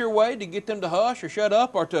get your way, to get them to hush or shut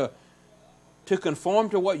up or to conform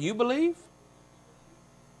to what you believe?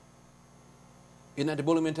 Isn't that the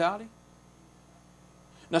bully mentality?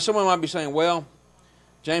 Now someone might be saying, well,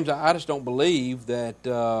 James, I just don't believe that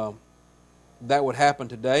that would happen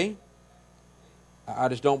today. I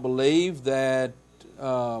just don't believe that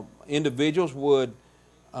individuals would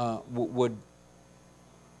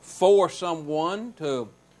force someone to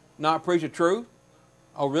not preach the truth.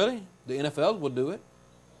 Oh, really? The NFL would do it,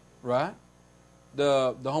 right?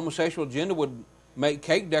 The homosexual agenda would make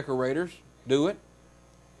cake decorators do it.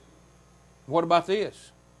 What about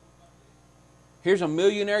this? Here's a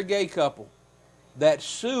millionaire gay couple that's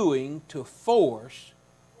suing to force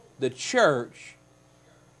the church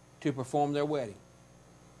to perform their wedding.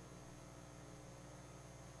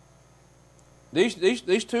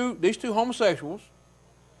 These two homosexuals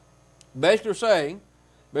basically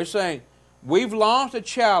they're saying, we've launched a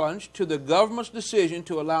challenge to the government's decision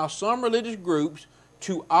to allow some religious groups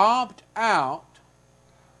to opt out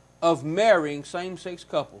of marrying same-sex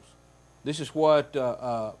couples. This is what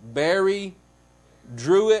Barry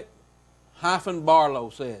Druitt-Barlow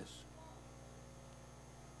says.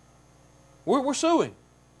 We're suing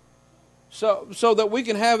so that we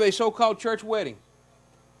can have a so-called church wedding.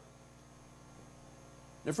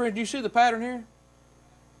 Now, friends, do you see the pattern here?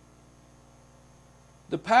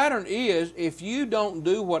 The pattern is, if you don't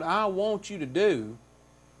do what I want you to do,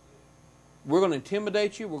 we're going to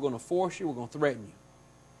intimidate you, we're going to force you, we're going to threaten you.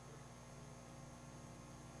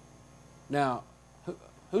 Now,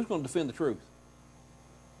 who's going to defend the truth?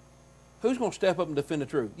 Who's going to step up and defend the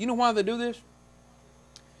truth? You know why they do this?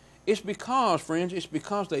 It's because, friends,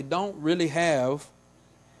 they don't really have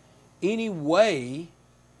any way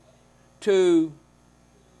to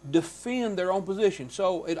defend their own position.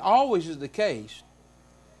 So it always is the case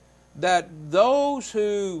that those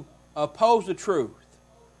who oppose the truth,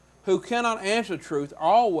 who cannot answer the truth,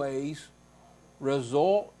 always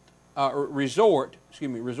resort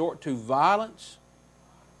to violence,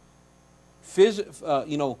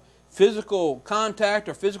 physical contact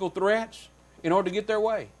or physical threats in order to get their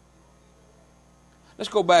way. Let's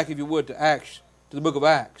go back, if you would, to the book of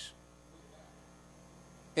Acts.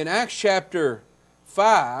 In Acts chapter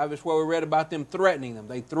 5 is where we read about them threatening them.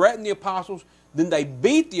 They threatened the apostles, then they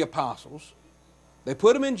beat the apostles, they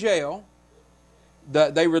put them in jail,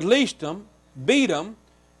 they released them, beat them,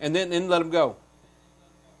 and then let them go.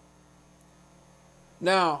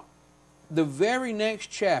 Now, the very next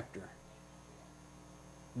chapter,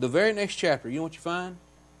 you know what you find?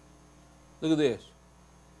 Look at this.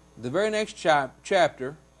 The very next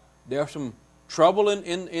chapter, there's some trouble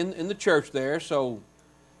in the church there, so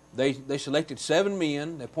they selected 7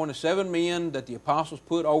 men. They appointed 7 men that the apostles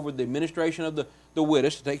put over the administration of the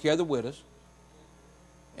widows, to take care of the widows.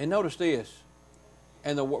 And notice this,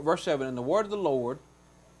 and verse 7, and the word of the Lord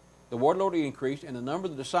increased, and the number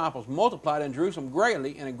of the disciples multiplied in Jerusalem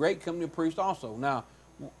greatly, and a great company of priests also. Now,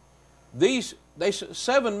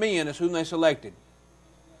 7 men is whom they selected.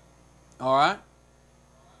 All right?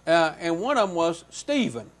 And one of them was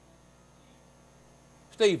Stephen.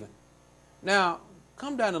 Stephen. Now,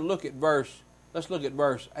 come down and let's look at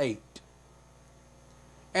verse 8.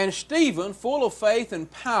 And Stephen, full of faith and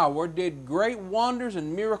power, did great wonders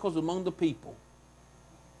and miracles among the people.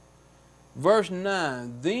 Verse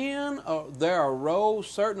 9, then there arose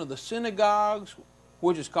certain of the synagogues,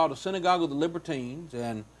 which is called the synagogue of the Libertines,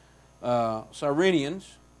 and Cyrenians,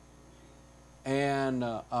 and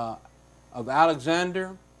of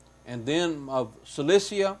Alexander, and then of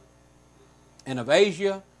Cilicia, and of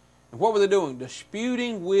Asia. And what were they doing?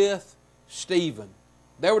 Disputing with Stephen.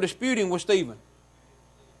 They were disputing with Stephen.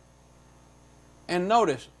 And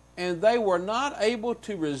notice, and they were not able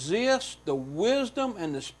to resist the wisdom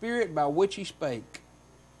and the spirit by which he spake.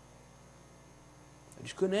 They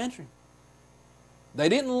just couldn't answer him. They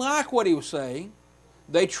didn't like what he was saying.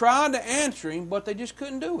 They tried to answer him, but they just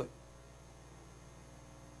couldn't do it.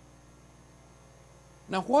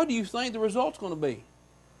 Now, what do you think the result's going to be?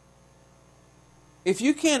 If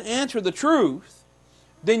you can't answer the truth,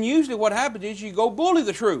 then usually what happens is you go bully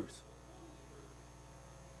the truth.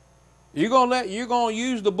 You're going to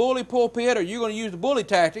use the bully pulpit, or you're going to use the bully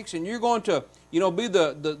tactics, and you're going to, be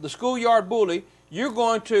the schoolyard bully. You're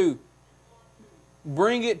going to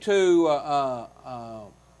bring it to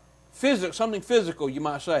something physical, you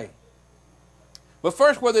might say. But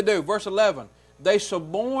first, what they do, verse 11, they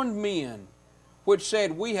suborned men, which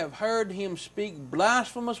said, we have heard him speak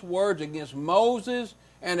blasphemous words against Moses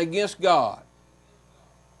and against God.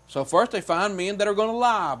 So first they find men that are going to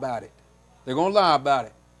lie about it. They're going to lie about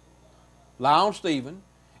it. Lie on Stephen,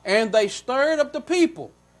 and they stirred up the people.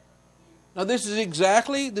 Now this is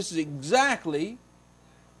exactly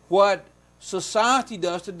what society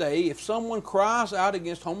does today. If someone cries out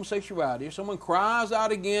against homosexuality, if someone cries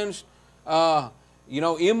out against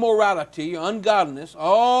immorality, ungodliness,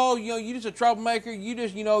 you're just a troublemaker, you're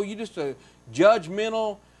just a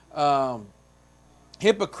judgmental,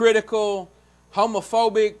 hypocritical,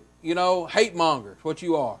 homophobic, hate monger. It's what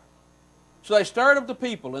you are. So they stirred up the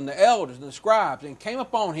people and the elders and the scribes, and came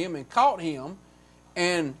upon him and caught him,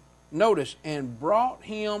 and notice, and brought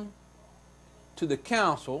him to the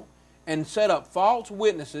council, and set up false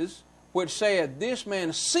witnesses, which said, this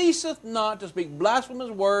man ceaseth not to speak blasphemous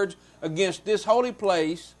words against this holy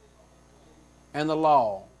place and the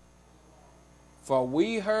law. For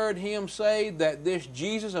we heard him say that this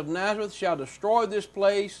Jesus of Nazareth shall destroy this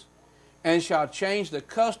place, and shall change the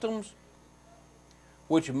customs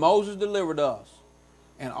which Moses delivered us.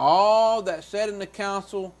 And all that sat in the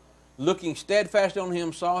council, looking steadfastly on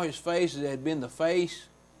him, saw his face as it had been the face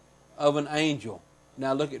of an angel.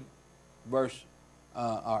 Now look at look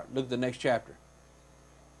at the next chapter.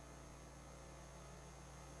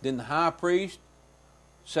 Then the high priest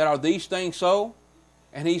said, are these things so?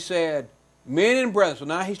 And he said, men and brethren. So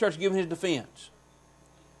now he starts giving his defense.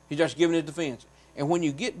 And when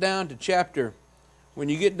you get down to chapter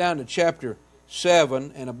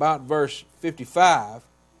 7 and about verse 55,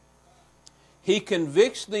 he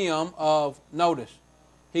convicts them of,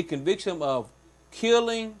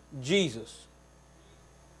 killing Jesus.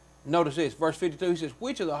 Notice this, verse 52, he says,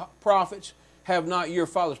 which of the prophets have not your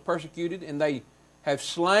fathers persecuted, and they have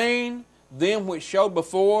slain them which showed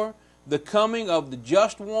before the coming of the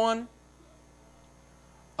just one,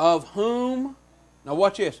 of whom, now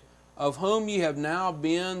watch this, of whom ye have now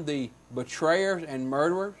been the betrayers and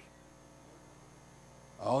murderers?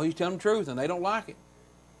 Oh, he's telling the truth, and they don't like it.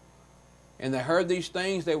 And they heard these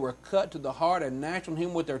things, they were cut to the heart, and gnashed on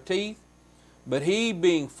him with their teeth. But he,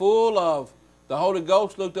 being full of the Holy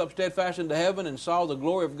Ghost, looked up steadfast into heaven, and saw the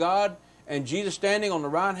glory of God, and Jesus standing on the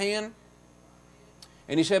right hand.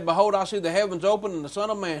 And he said, behold, I see the heavens open, and the Son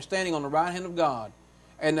of Man standing on the right hand of God.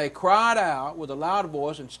 And they cried out with a loud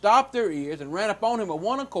voice, and stopped their ears, and ran upon him with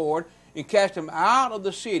one accord, and cast him out of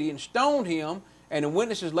the city, and stoned him. And the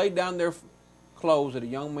witnesses laid down their clothes at a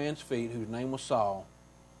young man's feet, whose name was Saul.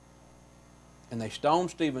 And they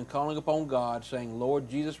stoned Stephen, calling upon God, saying, Lord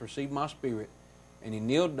Jesus, receive my spirit. And he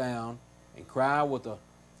kneeled down and cried with a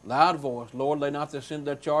loud voice, Lord, lay not this sin to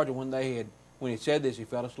their charge. And when he said this, he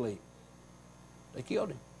fell asleep. They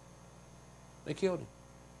killed him.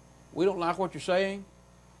 We don't like what you're saying.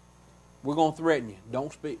 we're going to threaten you.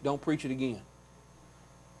 Don't preach it again.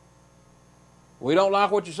 We don't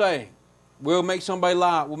like what you're saying. We'll make somebody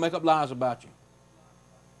lie. We'll make up lies about you.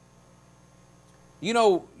 Do you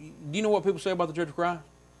know what people say about the Church of Christ?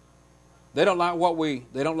 They don't like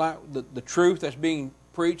they don't like the truth that's being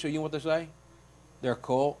preached. So you know what they say? They're a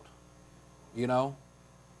cult. You know,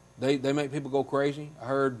 they make people go crazy. I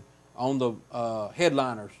heard on the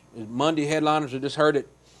headliners, Monday headliners. I just heard it,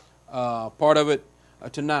 part of it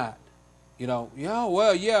tonight. You know,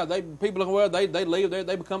 people they leave there,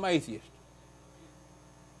 they become atheists.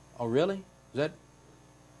 Oh, really? Is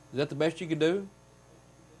that the best you can do?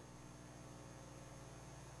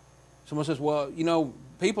 Someone says, well,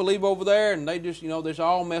 people leave over there and they just, they're just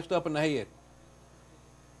all messed up in the head.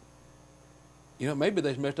 Maybe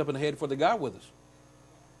they're messed up in the head before they got with us.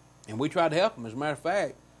 And we tried to help them. As a matter of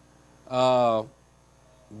fact,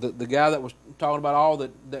 the guy that was talking about all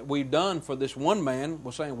that we've done for this one man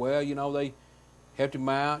was saying, well, they helped him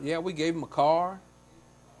out. Yeah, we gave him a car.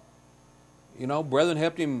 Brethren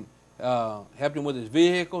helped him with his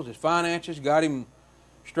vehicles, his finances, got him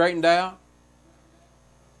straightened out.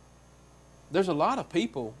 There's a lot of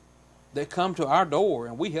people that come to our door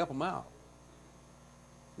and we help them out.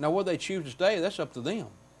 Now, whether they choose to stay, that's up to them.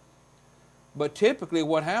 But typically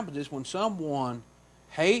what happens is when someone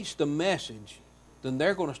hates the message, then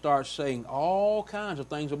they're going to start saying all kinds of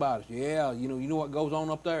things about us. Yeah, you know what goes on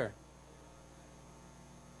up there.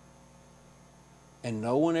 And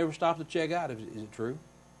no one ever stops to check out. Is it true?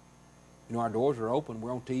 Our doors are open.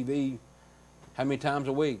 We're on TV how many times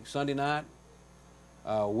a week? Sunday night,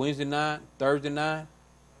 Wednesday night, Thursday night.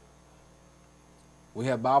 We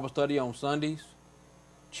have Bible study on Sundays,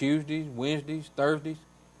 Tuesdays, Wednesdays, Thursdays.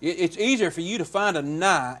 It's easier for you to find a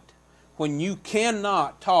night when you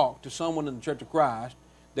cannot talk to someone in the Church of Christ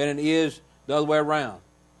than it is the other way around.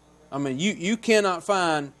 I mean, you cannot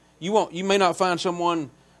find, you may not find someone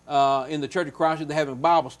in the Church of Christ that having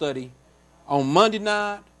Bible study on Monday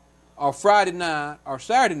night or Friday night or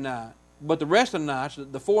Saturday night, but the rest of the nights,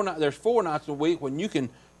 there's 4 nights a week when you can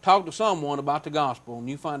talk to someone about the gospel and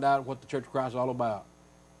you find out what the Church of Christ is all about,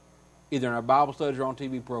 either in our Bible studies or on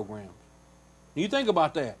TV programs. You think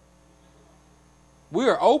about that. We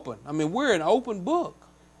are open. I mean, we're an open book.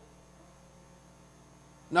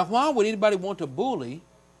 Now, why would anybody want to bully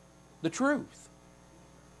the truth?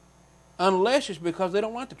 Unless it's because they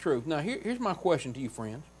don't like the truth. Now, here's my question to you,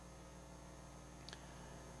 friends.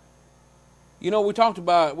 We talked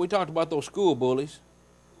about those school bullies.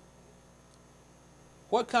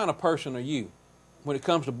 What kind of person are you when it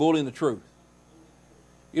comes to bullying the truth?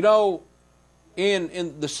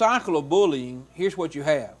 In the cycle of bullying, here's what you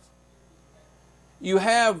have. You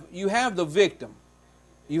have the victim.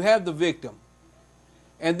 You have the victim.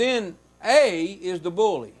 And then A is the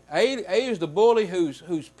bully. A is the bully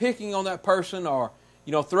who's picking on that person or,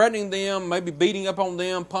 threatening them, maybe beating up on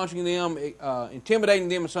them, punching them, intimidating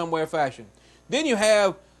them in some way or fashion. Then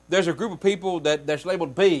there's a group of people that's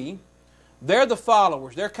labeled B. They're the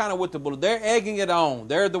followers. They're kind of with the bully. They're egging it on.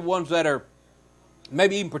 They're the ones that are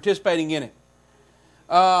maybe even participating in it.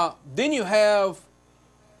 Then you have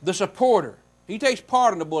the supporter. He takes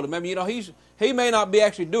part in the bully. Maybe, he may not be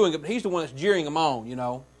actually doing it, but he's the one that's jeering them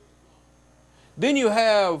on, Then you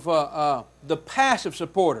have the passive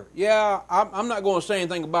supporter. Yeah, I'm not going to say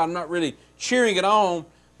anything about it. I'm not really cheering it on,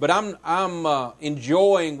 but I'm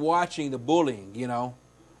enjoying watching the bullying,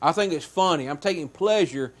 I think it's funny. I'm taking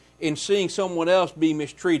pleasure in seeing someone else be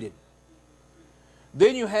mistreated.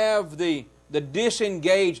 Then you have the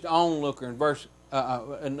disengaged onlooker in verse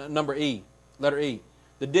number E, letter E.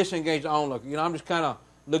 The disengaged onlooker. I'm just kind of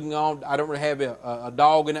looking on. I don't really have a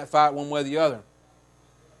dog in that fight one way or the other.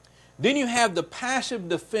 Then you have the passive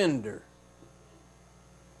defender.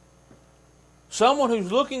 Someone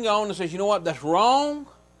who's looking on and says, you know what, that's wrong.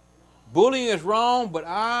 Bullying is wrong, but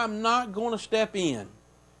I'm not going to step in.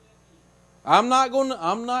 I'm not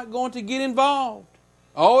going to get involved.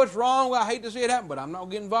 Oh, it's wrong. I hate to see it happen, but I'm not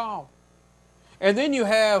going to get involved. And then you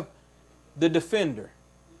have the defender.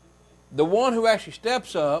 The one who actually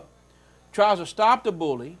steps up, tries to stop the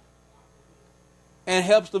bully, and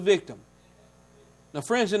helps the victim. Now,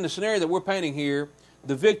 friends, in the scenario that we're painting here,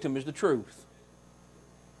 the victim is the truth.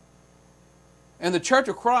 And the Church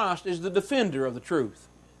of Christ is the defender of the truth.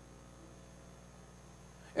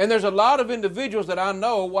 And there's a lot of individuals that I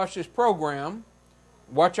know watch this program,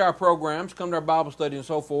 watch our programs, come to our Bible study and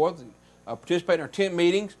so forth, participate in our tent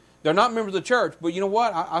meetings. They're not members of the church, but you know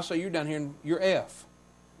what? I say you're down here and you're F.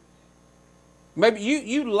 Maybe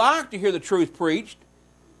you like to hear the truth preached.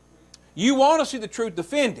 You want to see the truth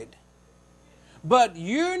defended. But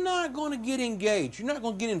you're not going to get engaged. You're not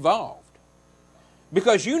going to get involved.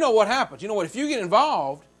 Because you know what happens. You know what? If you get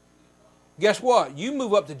involved, guess what? You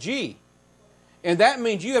move up to G. And that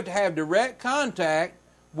means you have to have direct contact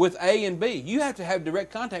with A and B. You have to have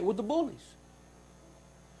direct contact with the bullies.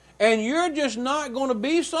 And you're just not going to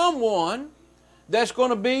be someone that's going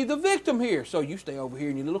to be the victim here. So you stay over here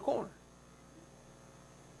in your little corner.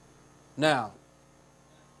 Now,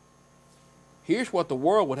 here's what the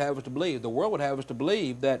world would have us to believe. The world would have us to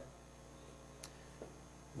believe that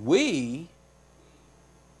we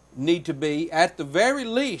need to be, at the very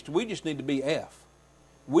least, we just need to be F.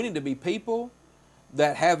 We need to be people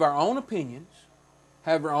that have our own opinions,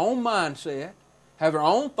 have our own mindset, have our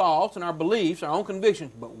own thoughts and our beliefs, our own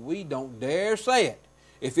convictions, but we don't dare say it.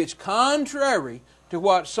 If it's contrary to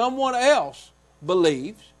what someone else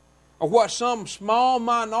believes or what some small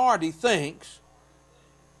minority thinks,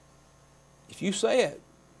 if you say it,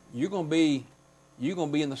 you're going to be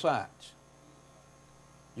in the sights.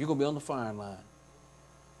 You're going to be on the firing line.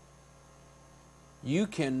 You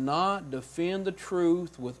cannot defend the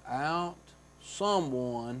truth without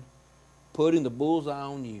someone putting the bullseye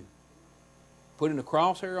on you, putting the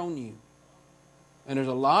crosshair on you. And there's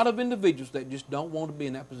a lot of individuals that just don't want to be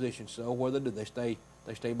in that position. So what do? They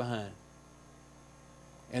stay behind.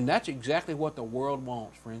 And that's exactly what the world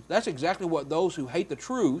wants, friends. That's exactly what those who hate the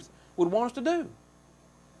truth would want us to do.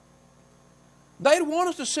 They'd want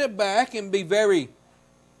us to sit back and be very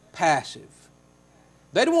passive.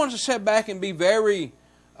 They'd want us to sit back and be very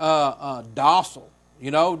docile.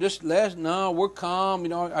 You know, just we're calm. You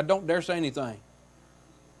know, I don't dare say anything.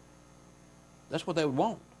 That's what they would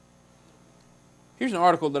want. Here's an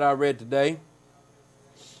article that I read today.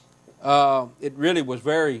 It really was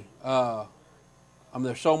very,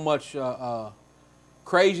 there's so much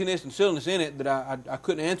craziness and silliness in it that I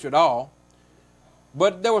couldn't answer it all.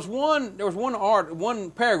 But there was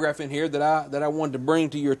one paragraph in here that I wanted to bring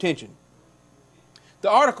to your attention. The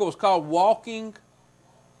article is called "Walking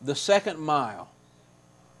the Second Mile: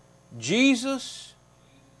 Jesus,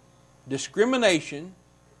 Discrimination,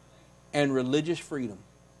 and Religious Freedom."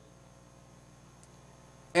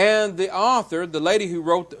 And the author, the lady who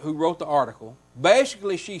wrote the article,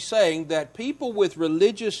 basically she's saying that people with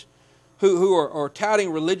religious, who are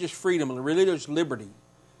touting religious freedom and religious liberty,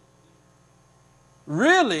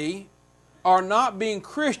 really are not being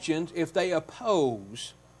Christians if they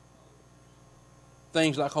oppose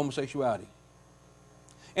things like homosexuality.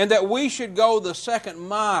 And that we should go the second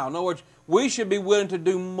mile. In other words, we should be willing to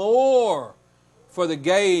do more for the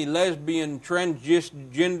gay, lesbian,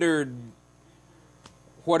 transgendered,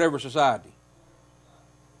 whatever society.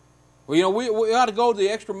 Well, you know, we ought to go the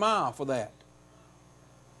extra mile for that.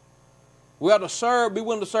 We ought to be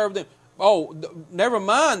willing to serve them. Oh, never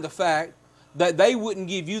mind the fact that they wouldn't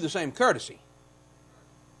give you the same courtesy.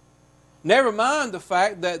 Never mind the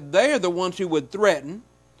fact that they're the ones who would threaten,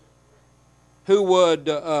 who would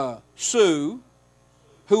sue,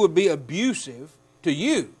 who would be abusive to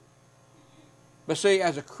you. But see,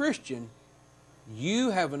 as a Christian,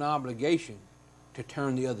 you have an obligation to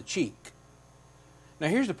turn the other cheek. Now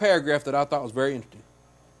here's the paragraph that I thought was very interesting.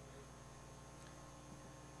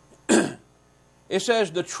 It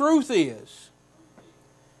says, "The truth is,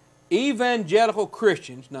 evangelical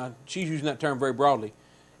Christians," now she's using that term very broadly,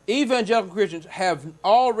 evangelical Christians have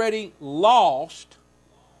already lost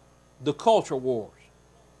the culture wars.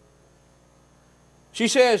 She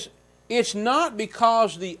says, it's not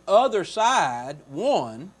because the other side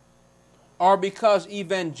won, or because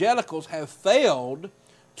evangelicals have failed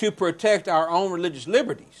to protect our own religious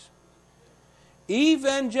liberties.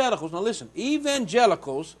 Evangelicals, now listen,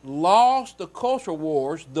 evangelicals lost the culture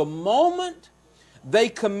wars the moment they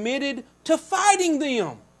committed to fighting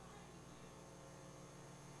them.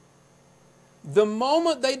 The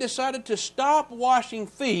moment they decided to stop washing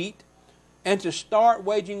feet and to start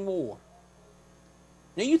waging war.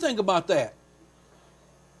 Now you think about that.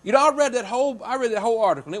 You know, I read that whole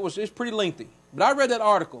article, and it's pretty lengthy. But I read that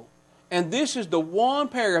article, and this is the one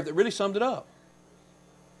paragraph that really summed it up.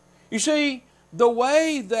 You see, the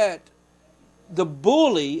way that the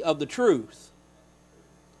bully of the truth,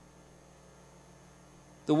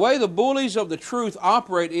 the way the bullies of the truth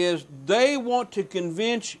operate is they want to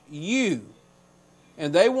convince you,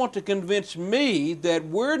 and they want to convince me that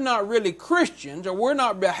we're not really Christians, or we're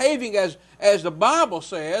not behaving as the Bible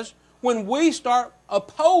says, when we start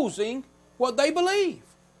opposing what they believe.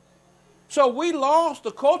 So we lost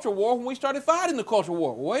the culture war when we started fighting the culture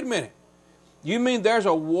war. Well, wait a minute. You mean there's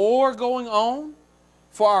a war going on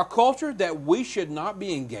for our culture that we should not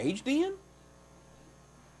be engaged in?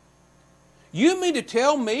 You mean to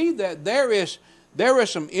tell me that there is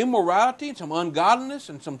some immorality and some ungodliness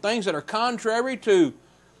and some things that are contrary to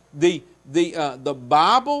the the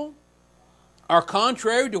Bible are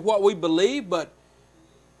contrary to what we believe, but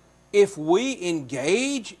if we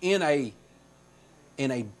engage in a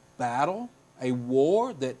battle, a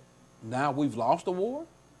war that now we've lost the war,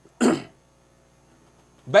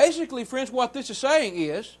 basically, friends, what this is saying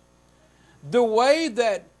is the way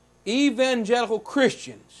that evangelical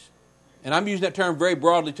Christians, and I'm using that term very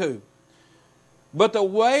broadly too, but the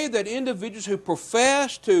way that individuals who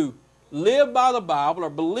profess to live by the Bible or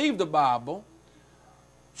believe the Bible,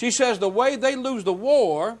 she says the way they lose the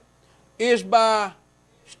war is by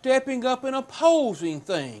stepping up and opposing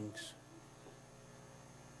things.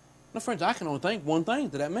 Now, friends, I can only think one thing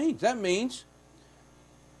that means. That means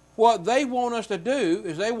what they want us to do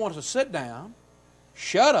is they want us to sit down,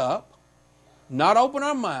 shut up, not open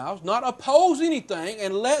our mouths, not oppose anything,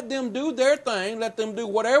 and let them do their thing, let them do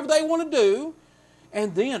whatever they want to do,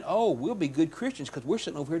 and then, we'll be good Christians because we're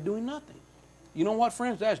sitting over here doing nothing. You know what,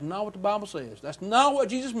 friends? That's not what the Bible says. That's not what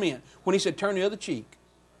Jesus meant when He said, turn the other cheek.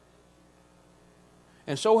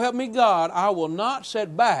 And so help me God, I will not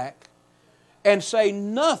sit back and say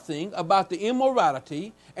nothing about the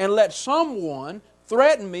immorality and let someone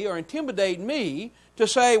threaten me or intimidate me to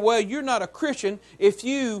say, well, you're not a Christian if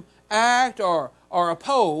you act or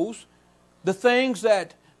oppose the things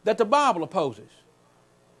that the Bible opposes.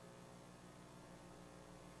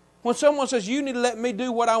 When someone says, you need to let me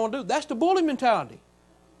do what I want to do, that's the bully mentality.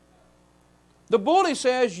 The bully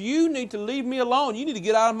says, you need to leave me alone. You need to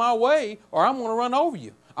get out of my way or I'm going to run over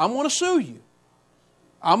you. I'm going to sue you.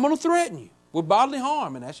 I'm going to threaten you with bodily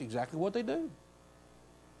harm. And that's exactly what they do.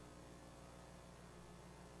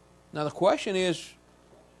 Now the question is,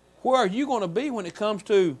 where are you going to be when it comes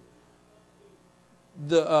to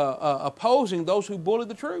the opposing those who bully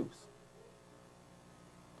the truth?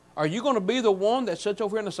 Are you going to be the one that sits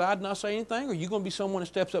over here on the side and not say anything? Or are you going to be someone that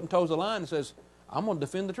steps up and toes the line and says, I'm going to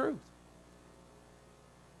defend the truth?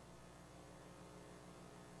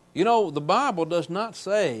 You know, the Bible does not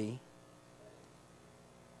say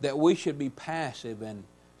that we should be passive and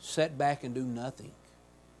sit back and do nothing.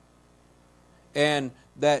 And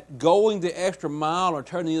that going the extra mile or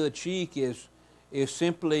turning the other cheek is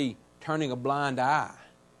simply turning a blind eye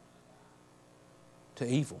to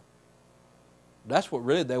evil. That's what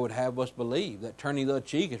really they would have us believe, that turning the other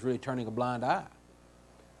cheek is really turning a blind eye.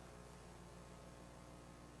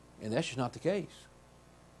 And that's just not the case.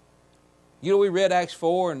 You know, we read Acts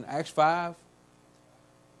 4 and Acts 5,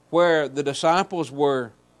 where the disciples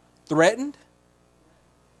were threatened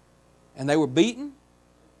and they were beaten.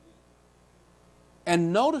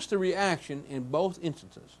 And notice the reaction in both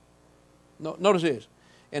instances. Notice this.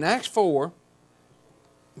 In Acts 4,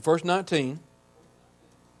 verse 19,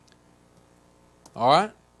 all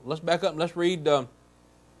right, let's back up and let's read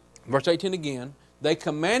verse 18 again. They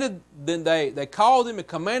commanded, then they called them and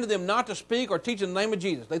commanded them not to speak or teach in the name of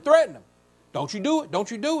Jesus. They threatened them. Don't you do it,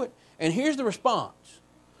 don't you do it. And here's the response.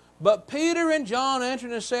 But Peter and John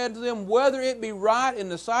answered and said to them, whether it be right in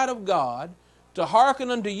the sight of God to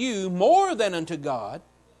hearken unto you more than unto God,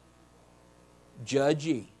 judge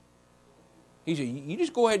ye. He said, you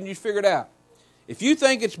just go ahead and just figure it out. If you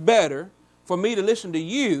think it's better for me to listen to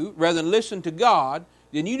you rather than listen to God,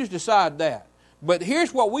 then you just decide that. But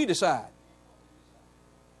here's what we decide.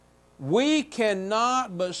 We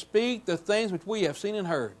cannot but speak the things which we have seen and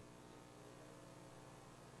heard.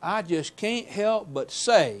 I just can't help but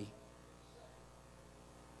say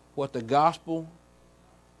what the gospel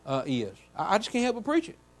is. I just can't help but preach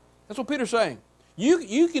it. That's what Peter's saying.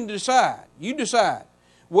 You can decide. You decide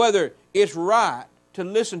whether it's right to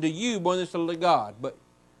listen to you more than to listen to God. But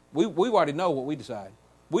we already know what we decide.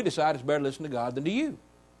 We decide it's better to listen to God than to you.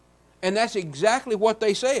 And that's exactly what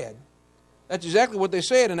they said. That's exactly what they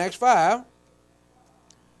said in Acts 5.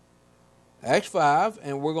 Acts 5,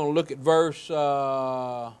 and we're going to look at verse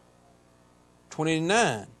 29.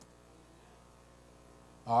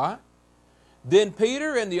 All right? Then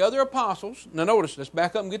Peter and the other apostles, now notice, let's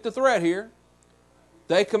back up and get the thread here.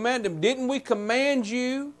 They commanded him, didn't we command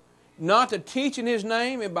you not to teach in His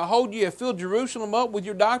name, and behold, you have filled Jerusalem up with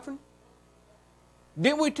your doctrine?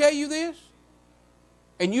 Didn't we tell you this?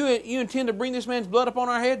 And you intend to bring this man's blood upon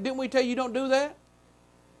our head? Didn't we tell you don't do that?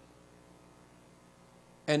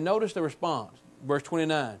 And notice the response, verse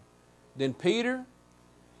 29. Then Peter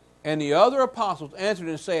and the other apostles answered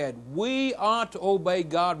and said, we ought to obey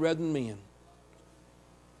God rather than men.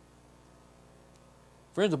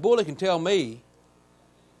 Friends, the bully can tell me,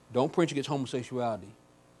 don't preach against homosexuality.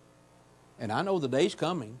 And I know the day's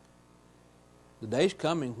coming. The day's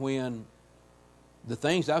coming when the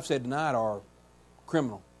things I've said tonight are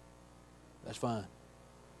criminal. That's fine.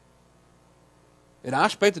 And I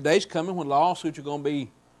expect the day's coming when lawsuits are going to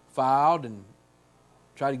be filed and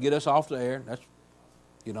tried to get us off the air. That's,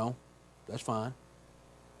 that's fine.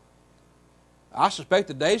 I suspect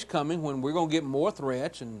the day's coming when we're going to get more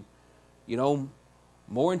threats and,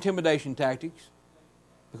 more intimidation tactics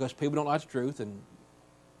because people don't like the truth, and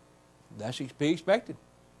that's to be expected.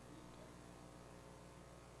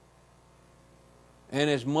 And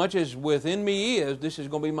as much as within me is, this is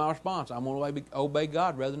going to be my response. I'm going to obey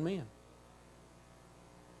God rather than men.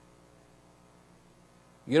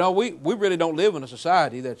 We really don't live in a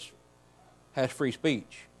society that has free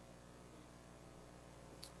speech.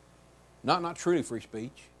 Not truly free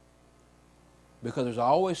speech. Because there's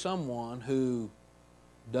always someone who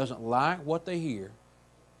doesn't like what they hear,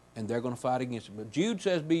 and they're going to fight against it. But Jude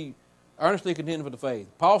says, be earnestly contending for the faith.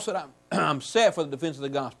 Paul said, I'm set for the defense of the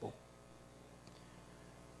gospel.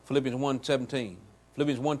 Philippians 1:17.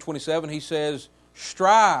 Philippians 1:27, he says,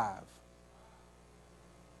 strive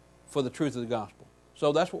for the truth of the gospel.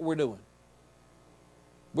 So that's what we're doing.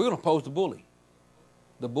 We're going to oppose the bully.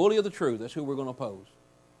 The bully of the truth, that's who we're going to oppose.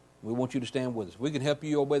 We want you to stand with us. We can help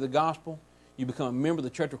you obey the gospel. You become a member of the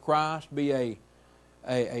Church of Christ. Be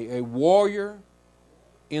a warrior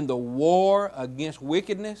in the war against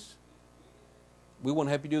wickedness. We want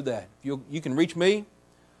to help you do that. You can reach me.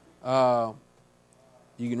 You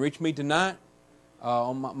can reach me tonight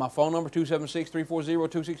on my phone number,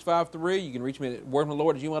 276-340-2653. You can reach me at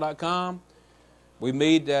wordfromthelord@gmail.com. We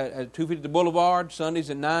meet at 250 Boulevard,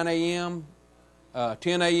 Sundays at 9 a.m.,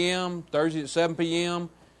 10 a.m., Thursdays at 7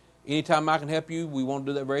 p.m. Anytime I can help you, we want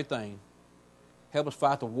to do that very thing. Help us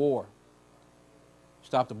fight the war.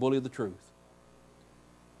 Stop the bully of the truth.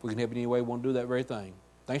 If we can help you in any way, we want to do that very thing.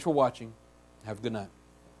 Thanks for watching. Have a good night.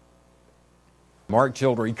 Mark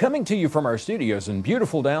Childry coming to you from our studios in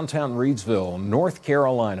beautiful downtown Reidsville, North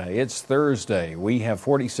Carolina. It's Thursday. We have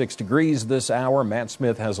 46 degrees this hour. Matt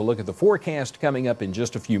Smith has a look at the forecast coming up in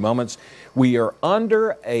just a few moments. We are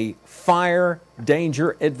under a fire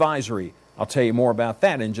danger advisory. I'll tell you more about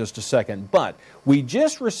that in just a second. But we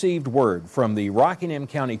just received word from the Rockingham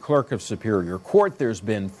County Clerk of Superior Court. There's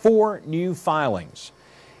been 4 new filings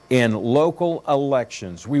in local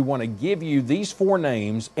elections. We want to give you these 4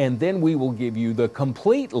 names, and then we will give you the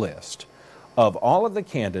complete list of all of the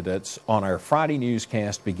candidates on our Friday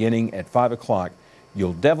newscast beginning at 5 o'clock.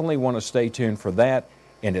 You'll definitely want to stay tuned for that.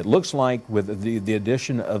 And it looks like with the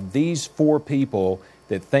addition of these 4 people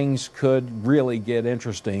that things could really get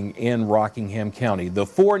interesting in Rockingham County. The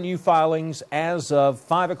 4 new filings as of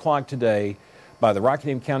 5 o'clock today by the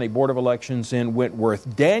Rockingham County Board of Elections in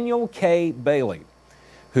Whitworth. Daniel K. Bailey,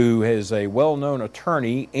 who is a well-known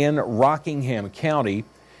attorney in Rockingham County,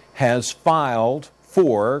 has filed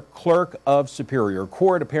for Clerk of Superior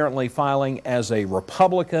Court, apparently filing as a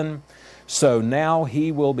Republican. So now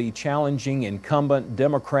he will be challenging incumbent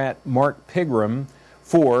Democrat Mark Pigram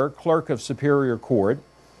for Clerk of Superior Court.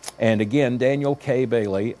 And again, Daniel K.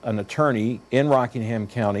 Bailey, an attorney in Rockingham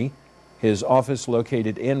County, his office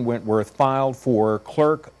located in Whitworth, filed for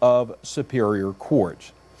Clerk of Superior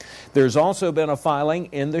Court. There's also been a filing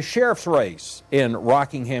in the sheriff's race in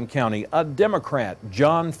Rockingham County. A Democrat,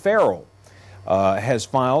 John Farrell, has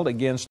filed against